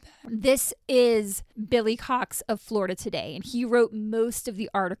 who said that? This is Billy Cox of Florida Today, and he wrote most of the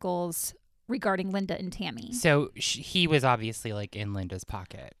articles regarding Linda and Tammy. So he was obviously like in Linda's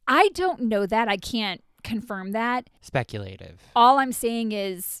pocket. I don't know that. I can't confirm that. Speculative. All I'm saying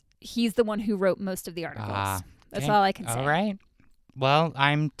is he's the one who wrote most of the articles. That's all I can say. All right. Well,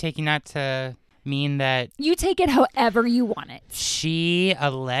 I'm taking that to mean that you take it however you want it. She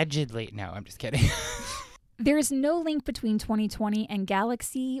allegedly... No, I'm just kidding. There is no link between 2020 and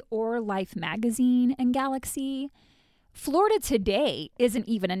Galaxy or Life magazine and Galaxy. Florida Today isn't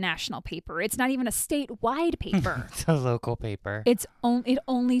even a national paper. It's not even a statewide paper. It's a local paper. It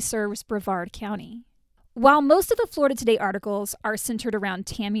only serves Brevard County. While most of the Florida Today articles are centered around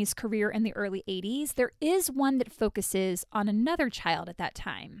Tammy's career in the early 80s, there is one that focuses on another child at that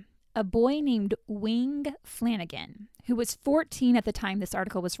time, a boy named Wing Flanagan, who was 14 at the time this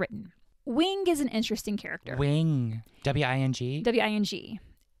article was written. Wing is an interesting character. Wing. W-I-N-G? W-I-N-G.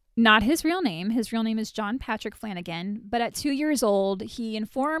 Not his real name. His real name is John Patrick Flanagan. But at 2 years old, he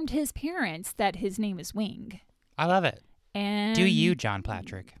informed his parents that his name is Wing. I love it. And do you, John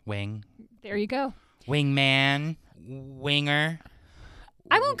Patrick? Wing. There you go. Wingman. Winger.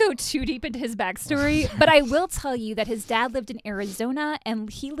 I won't go too deep into his backstory, but I will tell you that his dad lived in Arizona and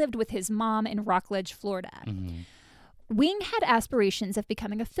he lived with his mom in Rockledge, Florida. Mm-hmm. Wing had aspirations of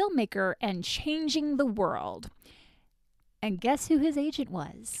becoming a filmmaker and changing the world. And guess who his agent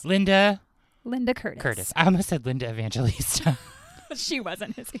was? Linda Curtis. I almost said Linda Evangelista. She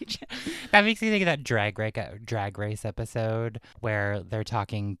wasn't his agent. That makes me think of that drag race episode where they're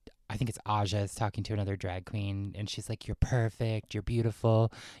talking. I think it's Aja is talking to another drag queen, and she's like, "You're perfect. You're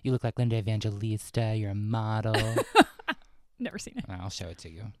beautiful. You look like Linda Evangelista. You're a model." Never seen it. I'll show it to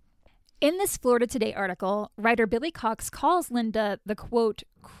you. In this Florida Today article, writer Billy Cox calls Linda the, quote,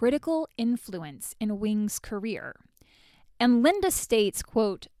 critical influence in Wing's career. And Linda states,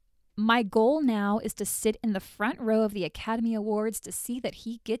 quote, my goal now is to sit in the front row of the Academy Awards to see that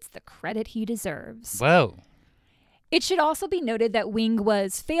he gets the credit he deserves. Whoa. It should also be noted that Wing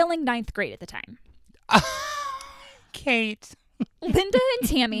was failing 9th grade at the time. Kate. Linda and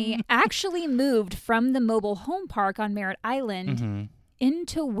Tammy actually moved from the mobile home park on Merritt Island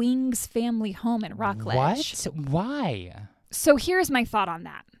into Wing's family home in Rockledge. What? Why? So here's my thought on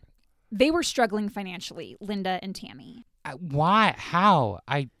that. They were struggling financially, Linda and Tammy. Why? How?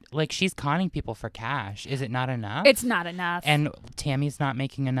 She's conning people for cash. Is it not enough? It's not enough. And Tammy's not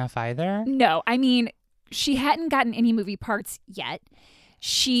making enough either? No. I mean, she hadn't gotten any movie parts yet.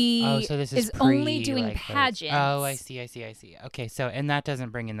 She so this is only doing pageants. Oh, I see. Okay, so, and that doesn't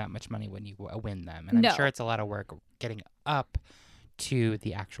bring in that much money when you win them. And I'm sure it's a lot of work getting up to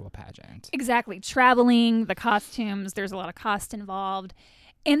the actual pageant. Exactly. Traveling, the costumes, there's a lot of cost involved.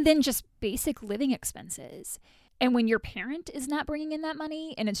 And then just basic living expenses. And when your parent is not bringing in that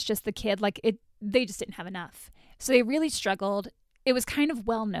money and it's just the kid, they just didn't have enough. So they really struggled. It was kind of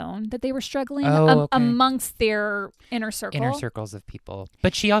well known that they were struggling amongst their inner circle. Inner circles of people.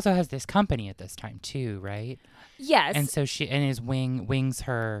 But she also has this company at this time too, right? Yes. And so Wing's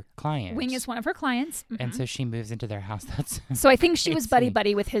her client. Wing is one of her clients. Mm-hmm. And so she moves into their house. So I think she was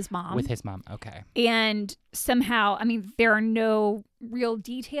buddy-buddy with his mom. Okay. And somehow, I mean, there are no real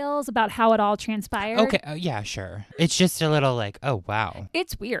details about how it all transpired. Okay. Yeah, sure. It's just a little oh, wow.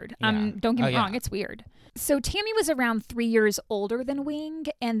 It's weird. Yeah. Don't get me wrong. It's weird. So Tammy was around 3 years older than Wing,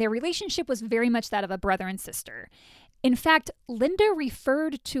 and their relationship was very much that of a brother and sister. In fact, Linda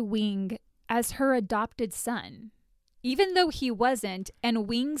referred to Wing as her adopted son, even though he wasn't, and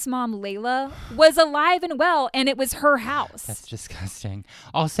Wing's mom, Layla, was alive and well, and it was her house. That's disgusting.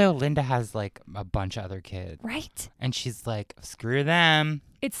 Also, Linda has a bunch of other kids. Right. And she's like, screw them.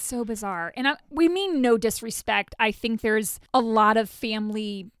 It's so bizarre. And we mean no disrespect. I think there's a lot of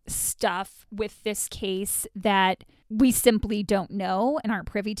family stuff with this case that we simply don't know and aren't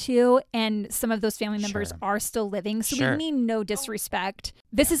privy to. And some of those family members are still living. So we mean no disrespect.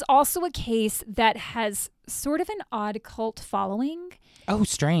 This is also a case that has sort of an odd cult following. Oh,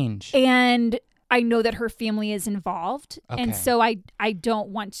 strange. And I know that her family is involved. Okay. And so I don't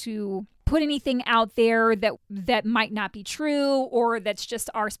want to put anything out there that might not be true or that's just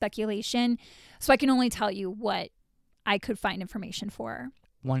our speculation. So I can only tell you what I could find information for.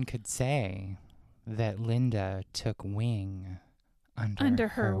 One could say that Linda took wing Under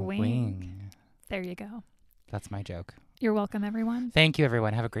her wing. There you go. That's my joke. You're welcome, everyone. Thank you,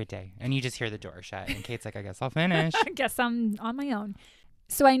 everyone. Have a great day. And you just hear the door shut. And Kate's like, I guess I'll finish. I guess I'm on my own.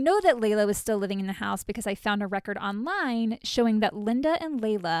 So I know that Layla was still living in the house because I found a record online showing that Linda and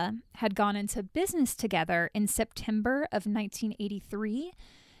Layla had gone into business together in September of 1983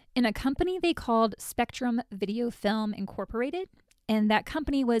 in a company they called Spectrum Video Film Incorporated. And that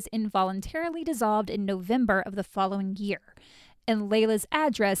company was involuntarily dissolved in November of the following year. And Layla's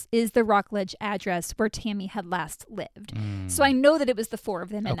address is the Rockledge address where Tammy had last lived. So I know that it was the four of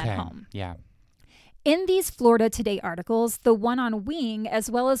them in that home. Yeah. In these Florida Today articles, the one on Wing, as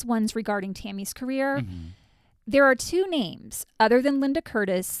well as ones regarding Tammy's career, there are two names other than Linda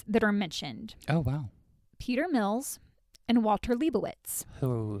Curtis that are mentioned. Oh, wow. Peter Mills and Walter Leibowitz.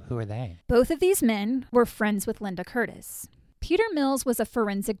 Who are they? Both of these men were friends with Linda Curtis. Peter Mills was a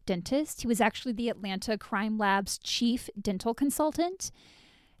forensic dentist. He was actually the Atlanta Crime Lab's chief dental consultant.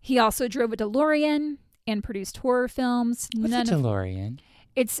 He also drove a DeLorean and produced horror films. What's a DeLorean?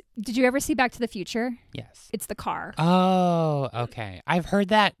 Did you ever see Back to the Future? Yes. It's the car. Oh, okay. I've heard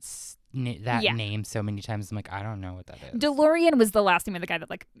that name so many times. I'm like, I don't know what that is. DeLorean was the last name of the guy that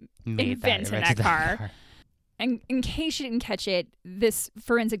Invented that car. And in case you didn't catch it, this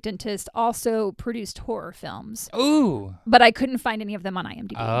forensic dentist also produced horror films. Ooh. But I couldn't find any of them on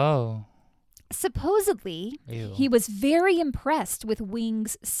IMDb. Oh. Supposedly, Ew. he was very impressed with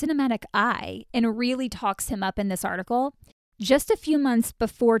Wing's cinematic eye and really talks him up in this article. Just a few months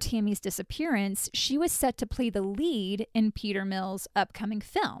before Tammy's disappearance, she was set to play the lead in Peter Mills' upcoming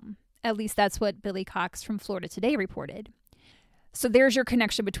film. At least that's what Billy Cox from Florida Today reported. So there's your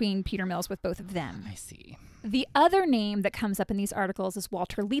connection between Peter Mills with both of them. I see. The other name that comes up in these articles is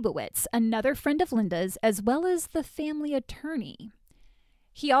Walter Leibowitz, another friend of Linda's, as well as the family attorney.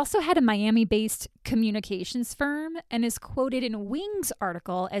 He also had a Miami-based communications firm and is quoted in Wing's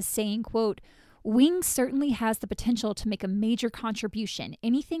article as saying, quote, "Wing certainly has the potential to make a major contribution.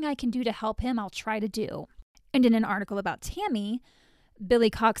 Anything I can do to help him, I'll try to do." And in an article about Tammy, Billy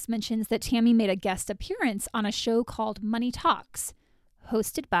Cox mentions that Tammy made a guest appearance on a show called Money Talks,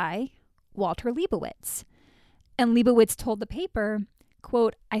 hosted by Walter Leibowitz. And Leibowitz told the paper,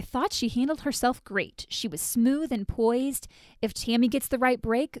 quote, "I thought she handled herself great. She was smooth and poised. If Tammy gets the right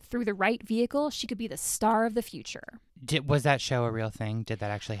break through the right vehicle, she could be the star of the future." Was that show a real thing? Did that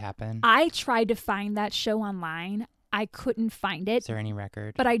actually happen? I tried to find that show online. I couldn't find it. Is there any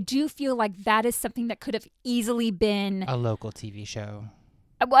record? But I do feel like that is something that could have easily been a local TV show.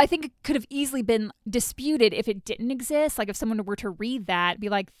 Well, I think it could have easily been disputed if it didn't exist. Like if someone were to read that, be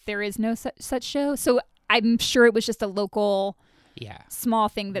like, there is no such show. So I'm sure it was just a local, small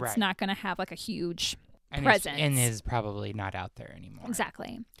thing that's not going to have like a huge presence. And is probably not out there anymore.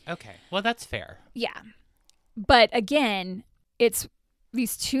 Exactly. Okay. Well, that's fair. Yeah. But again, it's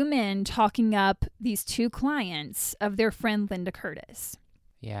these two men talking up these two clients of their friend Linda Curtis.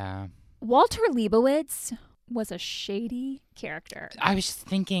 Yeah. Walter Leibowitz was a shady character. I was just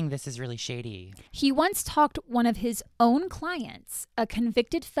thinking this is really shady. He once talked one of his own clients, a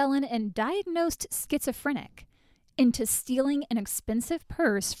convicted felon and diagnosed schizophrenic, into stealing an expensive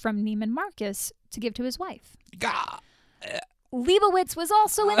purse from Neiman Marcus to give to his wife. God. Leibowitz was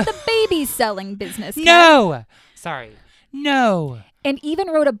also in the baby selling business. No! Sorry. No. And even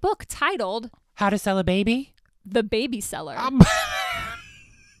wrote a book titled How to Sell a Baby? The Baby Seller.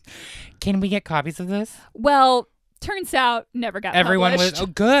 Can we get copies of this? Well, turns out never got Everyone published. was,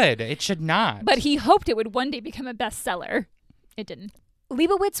 good. It should not. But he hoped it would one day become a bestseller. It didn't.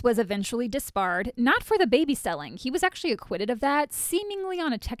 Leibowitz was eventually disbarred, not for the baby selling. He was actually acquitted of that, seemingly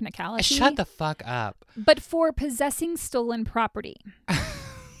on a technicality. Shut the fuck up. But for possessing stolen property.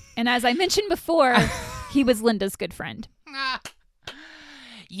 And as I mentioned before, he was Linda's good friend.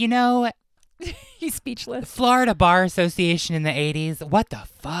 You know, he's speechless. Florida Bar Association in the 80s. What the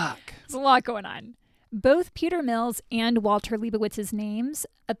fuck? There's a lot going on. Both Peter Mills and Walter Leibowitz's names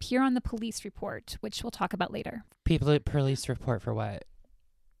appear on the police report, which we'll talk about later. Police report for what?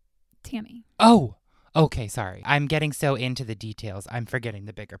 Tammy. Oh, okay, sorry. I'm getting so into the details. I'm forgetting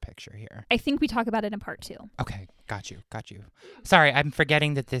the bigger picture here. I think we talk about it in part 2. Okay, got you. Sorry, I'm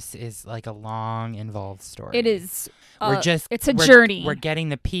forgetting that this is like a long, involved story. It is. It's a we're, journey. We're getting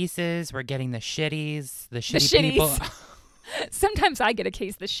the pieces. We're getting the shitties. The shitty people. Sometimes I get a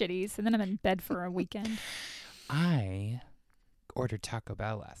case of the shitties, and then I'm in bed for a weekend. I ordered Taco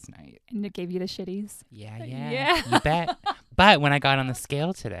Bell last night. And it gave you the shitties? Yeah. You bet. But when I got on the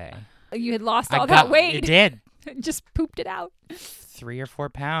scale today. You had lost all that weight. It did. Just pooped it out. 3 or 4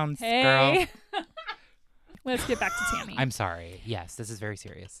 pounds, hey. girl. Let's get back to Tammy. I'm sorry. Yes, this is very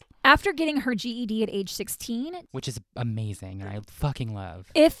serious. After getting her GED at age 16, which is amazing and I fucking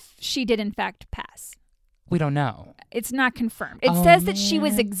love. If she did in fact pass. We don't know. It's not confirmed. It says that she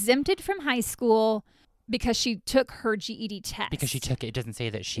was exempted from high school because she took her GED test. Because she took it. It doesn't say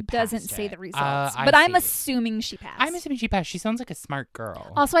that she passed. It doesn't say the results. I but I'm see. assuming she passed. I'm assuming she passed. She sounds like a smart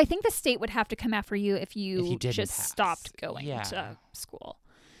girl. Also, I think the state would have to come after you if you didn't just pass. stopped going Yeah. to school.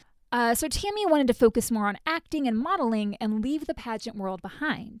 So Tammy wanted to focus more on acting and modeling and leave the pageant world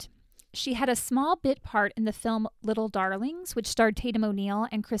behind. She had a small bit part in the film Little Darlings, which starred Tatum O'Neal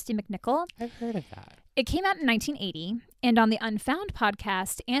and Christy McNichol. I've heard of that. It came out in 1980, and on the Unfound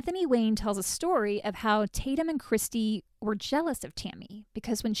podcast, Anthony Wayne tells a story of how Tatum and Christy were jealous of Tammy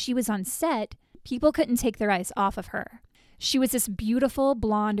because when she was on set, people couldn't take their eyes off of her. She was this beautiful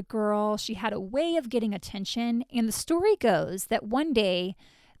blonde girl. She had a way of getting attention, and the story goes that one day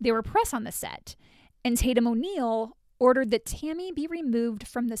there were press on the set, and Tatum O'Neal ordered that Tammy be removed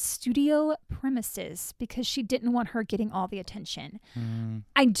from the studio premises because she didn't want her getting all the attention.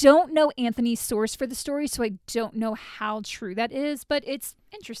 I don't know Anthony's source for the story, so I don't know how true that is, but it's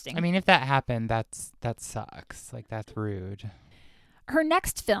interesting. I mean, if that happened, that sucks. Like, that's rude. Her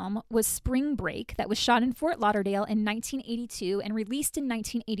next film was Spring Break, that was shot in Fort Lauderdale in 1982 and released in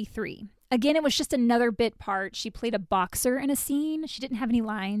 1983. Again, it was just another bit part. She played a boxer in a scene. She didn't have any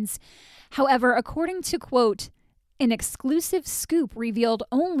lines. However, according to, quote, an exclusive scoop revealed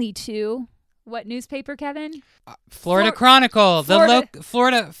only to what newspaper, Kevin? Florida Chronicle. Florida.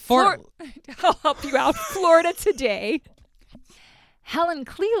 I'll help you out. Florida Today. Helen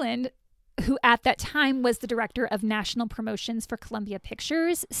Cleland, who at that time was the director of national promotions for Columbia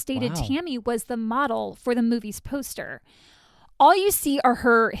Pictures, stated Tammy was the model for the movie's poster. All you see are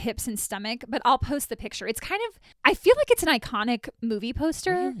her hips and stomach, but I'll post the picture. It's kind of, I feel like it's an iconic movie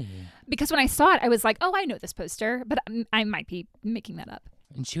poster. Really? Because when I saw it, I was like, oh, I know this poster, but I might be making that up.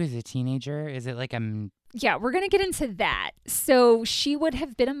 And she was a teenager? Is it like a... Yeah, we're going to get into that. So she would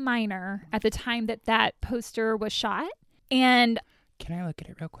have been a minor at the time that poster was shot. And... Can I look at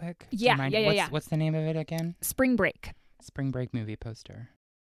it real quick? Yeah. What's the name of it again? Spring Break. Spring Break movie poster.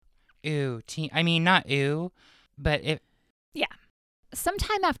 Ew. I mean, not ew, but it... Yeah.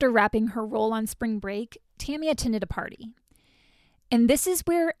 Sometime after wrapping her role on Spring Break, Tammy attended a party. And this is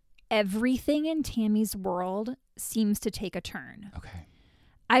where everything in Tammy's world seems to take a turn. Okay.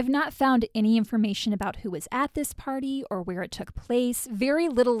 I've not found any information about who was at this party or where it took place. Very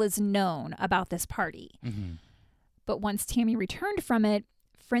little is known about this party. Mm-hmm. But once Tammy returned from it,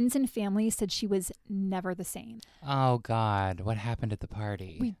 friends and family said she was never the same. Oh, God. What happened at the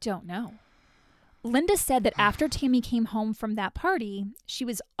party? We don't know. Linda said that after Tammy came home from that party, she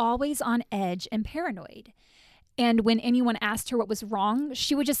was always on edge and paranoid. And when anyone asked her what was wrong,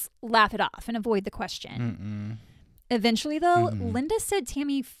 she would just laugh it off and avoid the question. Eventually, though, Linda said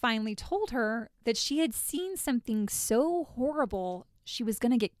Tammy finally told her that she had seen something so horrible she was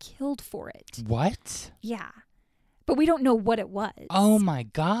going to get killed for it. What? Yeah. But we don't know what it was. Oh, my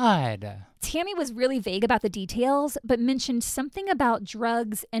God. Tammy was really vague about the details, but mentioned something about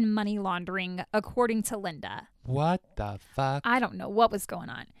drugs and money laundering, according to Linda. What the fuck? I don't know what was going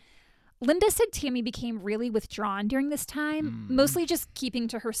on. Linda said Tammy became really withdrawn during this time, mostly just keeping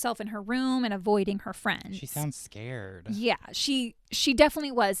to herself in her room and avoiding her friends. She sounds scared. Yeah, she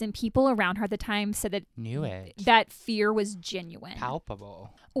definitely was, and people around her at the time said that knew it. That fear was genuine.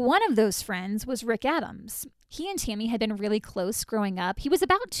 Palpable. One of those friends was Rick Adams. He and Tammy had been really close growing up. He was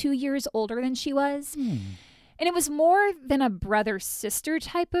about 2 years older than she was. And it was more than a brother-sister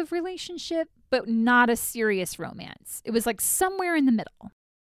type of relationship, but not a serious romance. It was like somewhere in the middle.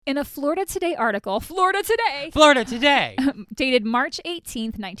 In a Florida Today article, Florida Today, dated March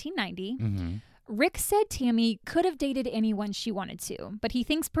 18th, 1990, Rick said Tammy could have dated anyone she wanted to, but he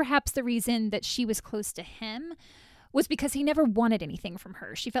thinks perhaps the reason that she was close to him was because he never wanted anything from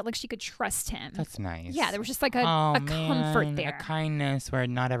her. She felt like she could trust him. That's nice. Yeah, there was just like a comfort there. A kindness where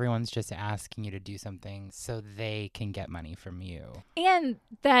not everyone's just asking you to do something so they can get money from you. And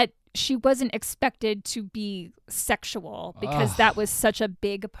that she wasn't expected to be sexual because that was such a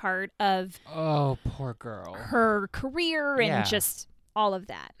big part of poor girl. Her career and just all of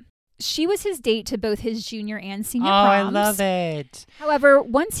that. She was his date to both his junior and senior proms. I love it. However,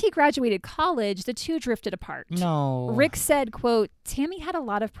 once he graduated college, the two drifted apart. No. Rick said, quote, Tammy had a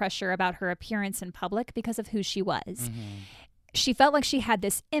lot of pressure about her appearance in public because of who she was. She felt like she had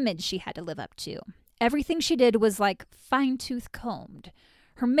this image she had to live up to. Everything she did was like fine-tooth combed.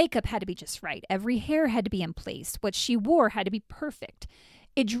 Her makeup had to be just right. Every hair had to be in place. What she wore had to be perfect.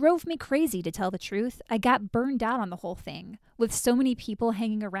 It drove me crazy, to tell the truth. I got burned out on the whole thing. With so many people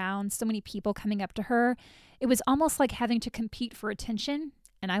hanging around, so many people coming up to her, it was almost like having to compete for attention,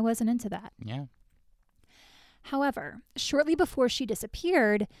 and I wasn't into that. Yeah. However, shortly before she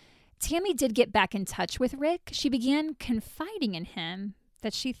disappeared, Tammy did get back in touch with Rick. She began confiding in him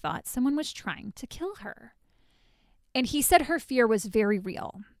that she thought someone was trying to kill her. And he said her fear was very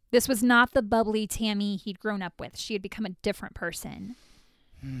real. This was not the bubbly Tammy he'd grown up with. She had become a different person.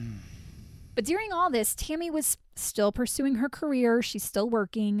 But during all this, Tammy was still pursuing her career. She's still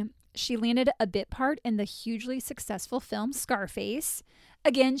working. She landed a bit part in the hugely successful film Scarface.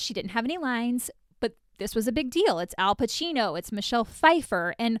 Again, she didn't have any lines, but this was a big deal. It's Al Pacino, it's Michelle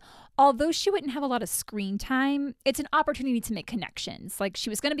Pfeiffer, and although she wouldn't have a lot of screen time, it's an opportunity to make connections. Like,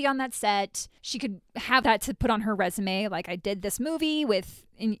 she was going to be on that set. She could have that to put on her resume. Like, I did this movie with,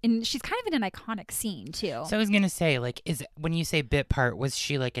 and she's kind of in an iconic scene too. So I was going to say, like, when you say bit part, was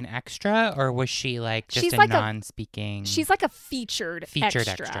she like an extra, or was she like just she's a like non-speaking? She's like a featured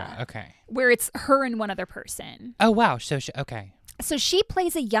extra. Okay. Where it's her and one other person. Oh, wow. So okay. So she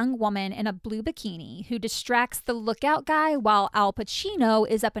plays a young woman in a blue bikini who distracts the lookout guy while Al Pacino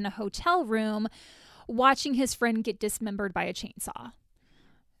is up in a hotel room watching his friend get dismembered by a chainsaw.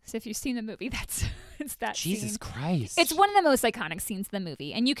 So if you've seen the movie, it's that Jesus scene. Christ. It's one of the most iconic scenes in the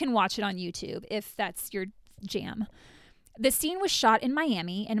movie, and you can watch it on YouTube if that's your jam. The scene was shot in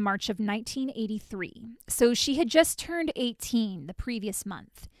Miami in March of 1983. So she had just turned 18 the previous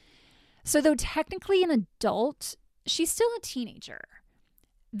month. So though technically an adult, she's still a teenager.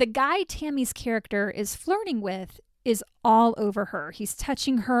 The guy Tammy's character is flirting with is all over her. He's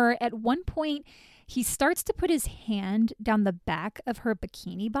touching her. At one point, he starts to put his hand down the back of her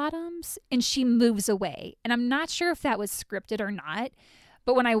bikini bottoms, and she moves away. And I'm not sure if that was scripted or not,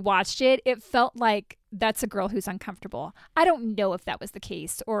 but when I watched it, it felt like that's a girl who's uncomfortable. I don't know if that was the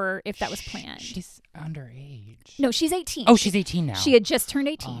case or if that was planned. She's underage. No, she's 18. Oh, she's 18 now. She had just turned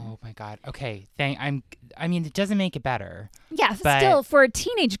 18. Oh my God. Okay. I mean, it doesn't make it better. Yeah, but still, for a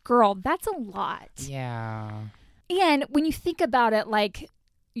teenage girl, that's a lot. Yeah. And when you think about it, like,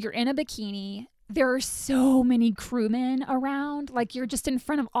 you're in a bikini, there are so many crewmen around. Like, you're just in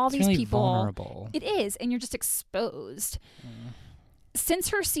front of all these really people. Vulnerable. It is, and you're just exposed. Since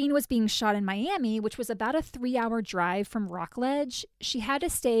her scene was being shot in Miami, which was about a 3-hour drive from Rockledge, she had to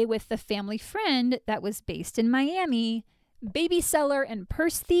stay with the family friend that was based in Miami, baby seller and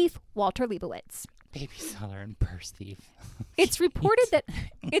purse thief Walter Leibowitz. Baby seller and purse thief. It's reported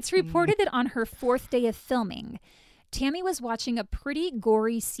that on her 4th day of filming, Tammy was watching a pretty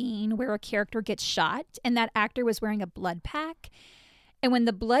gory scene where a character gets shot, and that actor was wearing a blood pack. And when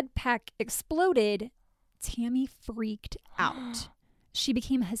the blood pack exploded, Tammy freaked out. She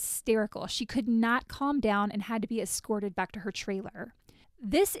became hysterical. She could not calm down and had to be escorted back to her trailer.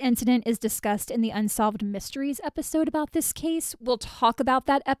 This incident is discussed in the Unsolved Mysteries episode about this case. We'll talk about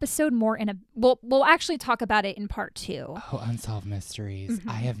that episode more we'll actually talk about it in part 2. Oh, Unsolved Mysteries. Mm-hmm.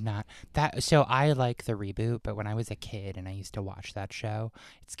 I have not. So I like the reboot, but when I was a kid and I used to watch that show,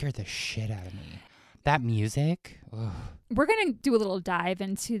 it scared the shit out of me. That music. Ugh. We're going to do a little dive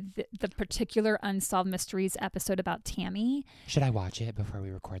into the particular Unsolved Mysteries episode about Tammy. Should I watch it before we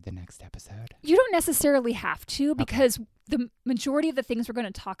record the next episode? You don't necessarily have to, because the majority of the things we're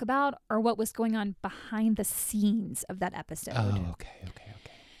going to talk about are what was going on behind the scenes of that episode. Oh, okay.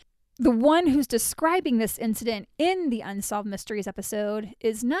 The one who's describing this incident in the Unsolved Mysteries episode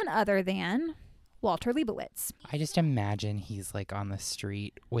is none other than Walter Leibowitz. I just imagine he's like on the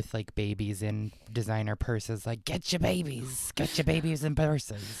street with like babies in designer purses, like, get your babies in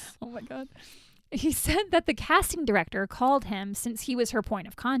purses. Oh my God. He said that the casting director called him, since he was her point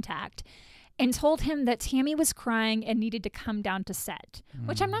of contact, and told him that Tammy was crying and needed to come down to set,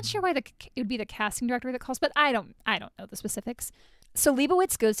 which I'm not sure why it would be the casting director that calls, but I don't know the specifics. So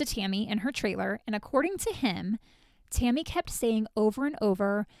Leibowitz goes to Tammy in her trailer, and according to him, Tammy kept saying over and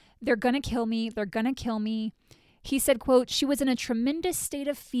over, "They're going to kill me. They're going to kill me." He said, quote, she was in a tremendous state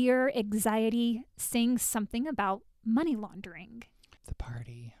of fear, anxiety, saying something about money laundering. The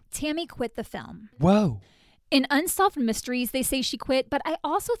party. Tammy quit the film. Whoa. In Unsolved Mysteries, they say she quit, but I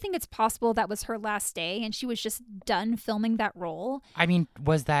also think it's possible that was her last day and she was just done filming that role. I mean,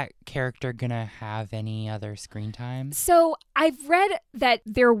 was that character gonna have any other screen time? So I've read that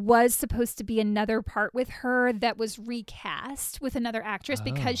there was supposed to be another part with her that was recast with another actress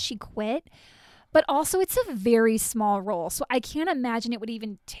because she quit. But also, it's a very small role, so I can't imagine it would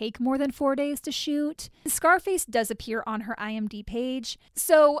even take more than 4 days to shoot. Scarface does appear on her IMDb page,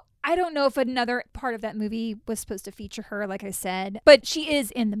 so I don't know if another part of that movie was supposed to feature her, like I said, but she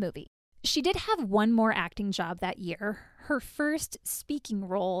is in the movie. She did have one more acting job that year. her first speaking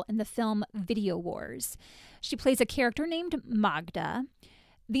role in the film Video Wars. She plays a character named Magda.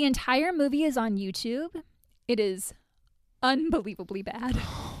 The entire movie is on YouTube. It is unbelievably bad.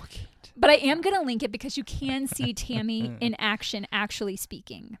 But I am going to link it because you can see Tammy in action actually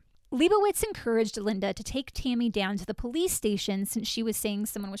speaking. Leibowitz encouraged Linda to take Tammy down to the police station since she was saying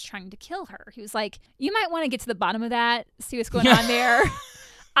someone was trying to kill her. He was like, you might want to get to the bottom of that, see what's going on there.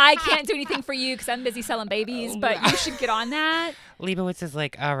 I can't do anything for you because I'm busy selling babies, but you should get on that. Leibowitz is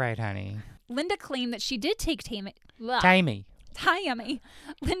like, all right, honey. Linda claimed that she did take Tammy. Linda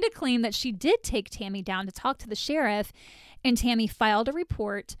claimed that she did take Tammy down to talk to the sheriff, and Tammy filed a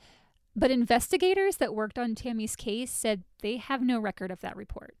report. But investigators that worked on Tammy's case said they have no record of that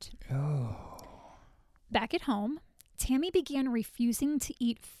report. Oh. Back at home, Tammy began refusing to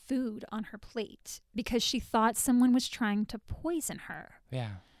eat food on her plate because she thought someone was trying to poison her.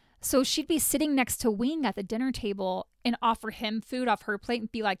 Yeah. So she'd be sitting next to Wing at the dinner table and offer him food off her plate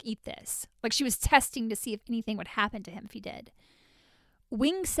and be like, eat this. Like she was testing to see if anything would happen to him if he did.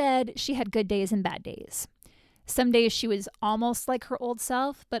 Wing said she had good days and bad days. Some days she was almost like her old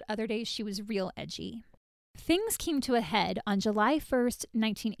self, but other days she was real edgy. Things came to a head on July 1st,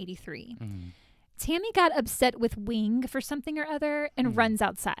 1983. Tammy got upset with Wing for something or other and runs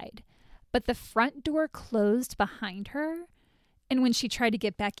outside. But the front door closed behind her, and when she tried to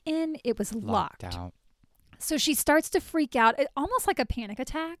get back in, it was locked out. So she starts to freak out, almost like a panic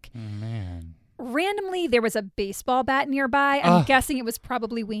attack. Oh, man. Randomly, there was a baseball bat nearby. I'm guessing it was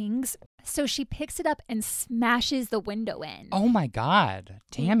probably Wing's. So she picks it up and smashes the window in. Oh, my God.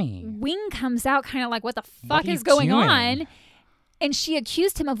 Tammy. Wing comes out kind of like, what the fuck is going on? And she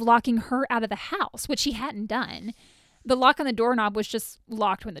accused him of locking her out of the house, which he hadn't done. The lock on the doorknob was just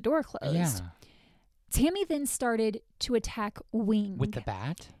locked when the door closed. Yeah. Tammy then started to attack Wing. With the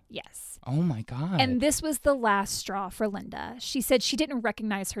bat? Yes. Oh, my God. And this was the last straw for Linda. She said she didn't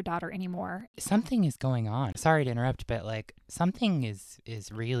recognize her daughter anymore. Something is going on. Sorry to interrupt, but like something is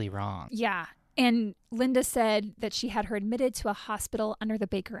really wrong. Yeah. And Linda said that she had her admitted to a hospital under the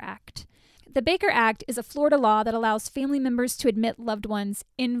Baker Act. The Baker Act is a Florida law that allows family members to admit loved ones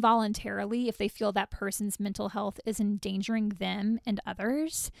involuntarily if they feel that person's mental health is endangering them and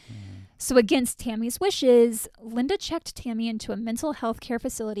others. So against Tammy's wishes, Linda checked Tammy into a mental health care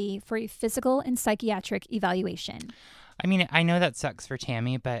facility for a physical and psychiatric evaluation. I mean, I know that sucks for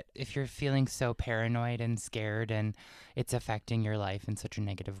Tammy, but if you're feeling so paranoid and scared and it's affecting your life in such a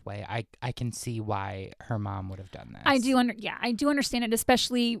negative way, I can see why her mom would have done this. I do understand it,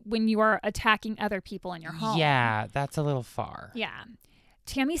 especially when you are attacking other people in your home. Yeah, that's a little far. Yeah.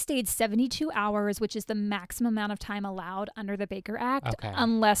 Tammy stayed 72 hours, which is the maximum amount of time allowed under the Baker Act,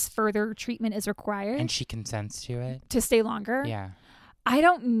 unless further treatment is required. And she consents to it? To stay longer? Yeah. I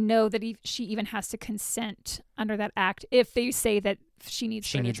don't know that she even has to consent under that act if they say that she needs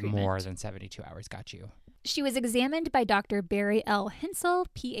further treatment. More than 72 hours. Got you. She was examined by Dr. Barry L. Hensel,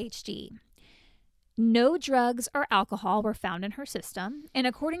 Ph.D. No drugs or alcohol were found in her system, and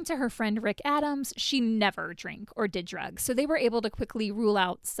according to her friend Rick Adams, she never drank or did drugs, so they were able to quickly rule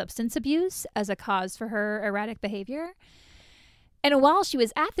out substance abuse as a cause for her erratic behavior. And while she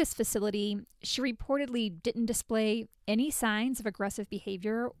was at this facility, she reportedly didn't display any signs of aggressive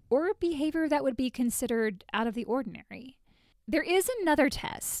behavior or behavior that would be considered out of the ordinary. There is another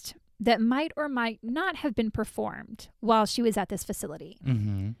test that might or might not have been performed while she was at this facility.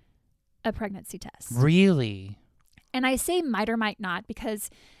 A pregnancy test. Really? And I say might or might not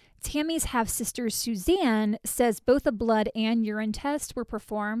because Tammy's half-sister Suzanne says both a blood and urine test were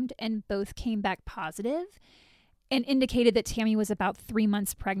performed and both came back positive and indicated that Tammy was about 3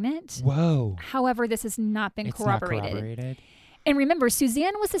 months pregnant. Whoa. However, this has not been corroborated. Not corroborated. And remember,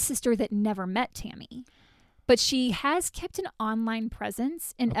 Suzanne was a sister that never met Tammy, but she has kept an online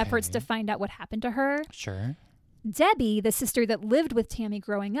presence in efforts to find out what happened to her. Sure. Debbie, the sister that lived with Tammy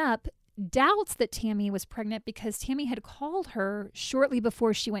growing up, doubts that Tammy was pregnant because Tammy had called her shortly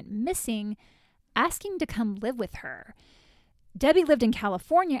before she went missing, asking to come live with her. Debbie lived in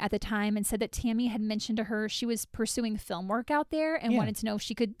California at the time and said that Tammy had mentioned to her she was pursuing film work out there and wanted to know if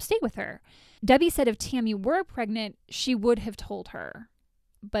she could stay with her. Debbie said if Tammy were pregnant, she would have told her.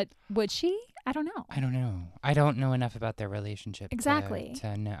 But would she? I don't know. I don't know enough about their relationship. Exactly.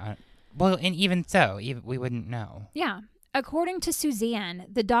 To know. Well, and even so, we wouldn't know. Yeah. According to Suzanne,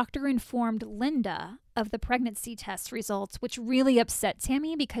 the doctor informed Linda of the pregnancy test results, which really upset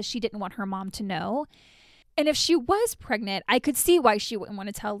Tammy because she didn't want her mom to know. And if she was pregnant, I could see why she wouldn't want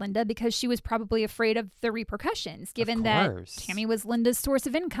to tell Linda because she was probably afraid of the repercussions, given that Tammy was Linda's source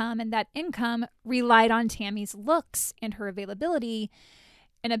of income and that income relied on Tammy's looks and her availability,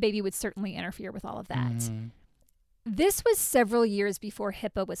 and a baby would certainly interfere with all of that. This was several years before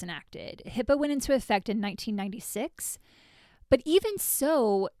HIPAA was enacted. HIPAA went into effect in 1996. But even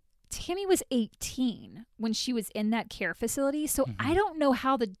so, Tammy was 18 when she was in that care facility. So I don't know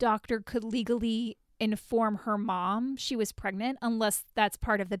how the doctor could legally inform her mom she was pregnant unless that's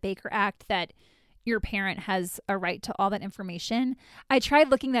part of the Baker Act that your parent has a right to all that information. I tried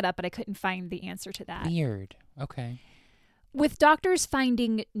looking that up, but I couldn't find the answer to that. Weird. Okay. With doctors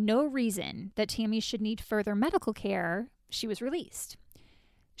finding no reason that Tammy should need further medical care, she was released.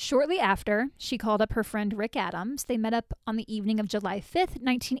 Shortly after, she called up her friend Rick Adams. They met up on the evening of July 5th,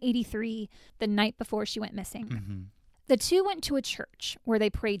 1983, the night before she went missing. The two went to a church where they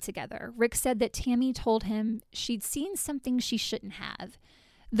prayed together. Rick said that Tammy told him she'd seen something she shouldn't have,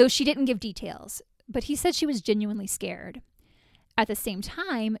 though she didn't give details, but he said she was genuinely scared. At the same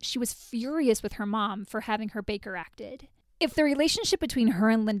time, she was furious with her mom for having her Baker acted. If the relationship between her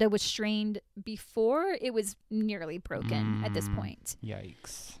and Linda was strained before, it was nearly broken at this point.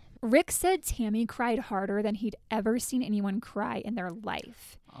 Yikes. Rick said Tammy cried harder than he'd ever seen anyone cry in their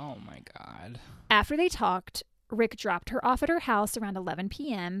life. Oh, my God. After they talked, Rick dropped her off at her house around 11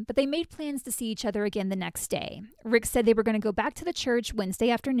 p.m., but they made plans to see each other again the next day. Rick said they were going to go back to the church Wednesday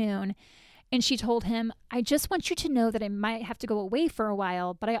afternoon, and she told him, "I just want you to know that I might have to go away for a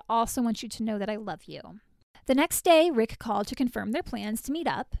while, but I also want you to know that I love you." The next day, Rick called to confirm their plans to meet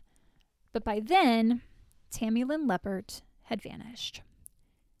up, but by then, Tammy Lynn Leppert had vanished.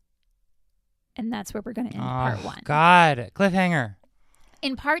 And that's where we're going to end part one. God, cliffhanger.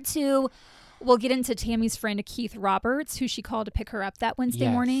 In part two, we'll get into Tammy's friend Keith Roberts, who she called to pick her up that Wednesday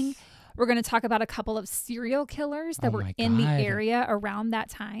morning. We're going to talk about a couple of serial killers that were in the area around that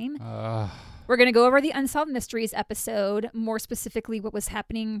time. We're going to go over the Unsolved Mysteries episode, more specifically what was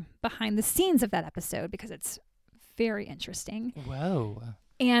happening behind the scenes of that episode, because it's very interesting. Whoa.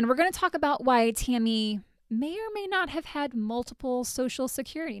 And we're going to talk about why Tammy may or may not have had multiple social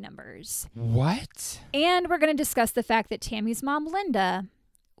security numbers. What? And we're going to discuss the fact that Tammy's mom, Linda,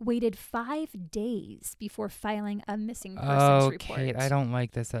 waited 5 days before filing a missing persons report. Kate, I don't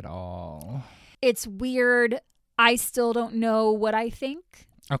like this at all. It's weird. I still don't know what I think.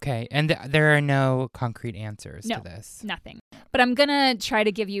 Okay, and there are no concrete answers to this. Nothing. But I'm going to try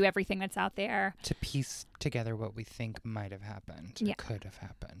to give you everything that's out there. To piece together what we think might have happened, or could have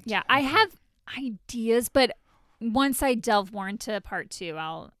happened. Yeah, I have ideas, but once I delve more into part two,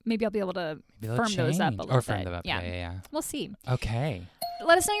 I'll be able to firm those up a little bit. Or firm them up, yeah. We'll see. Okay.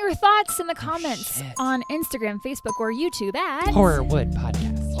 Let us know your thoughts in the comments on Instagram, Facebook, or YouTube at Horrorwood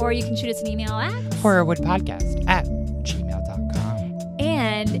Podcast. Or you can shoot us an email at horrorwoodpodcast@gmail.com.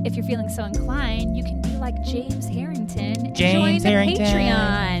 And if you're feeling so inclined, you can be like James Harrington and James join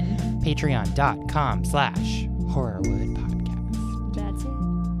Harrington. the Patreon. Patreon.com/horrorwoodpodcast.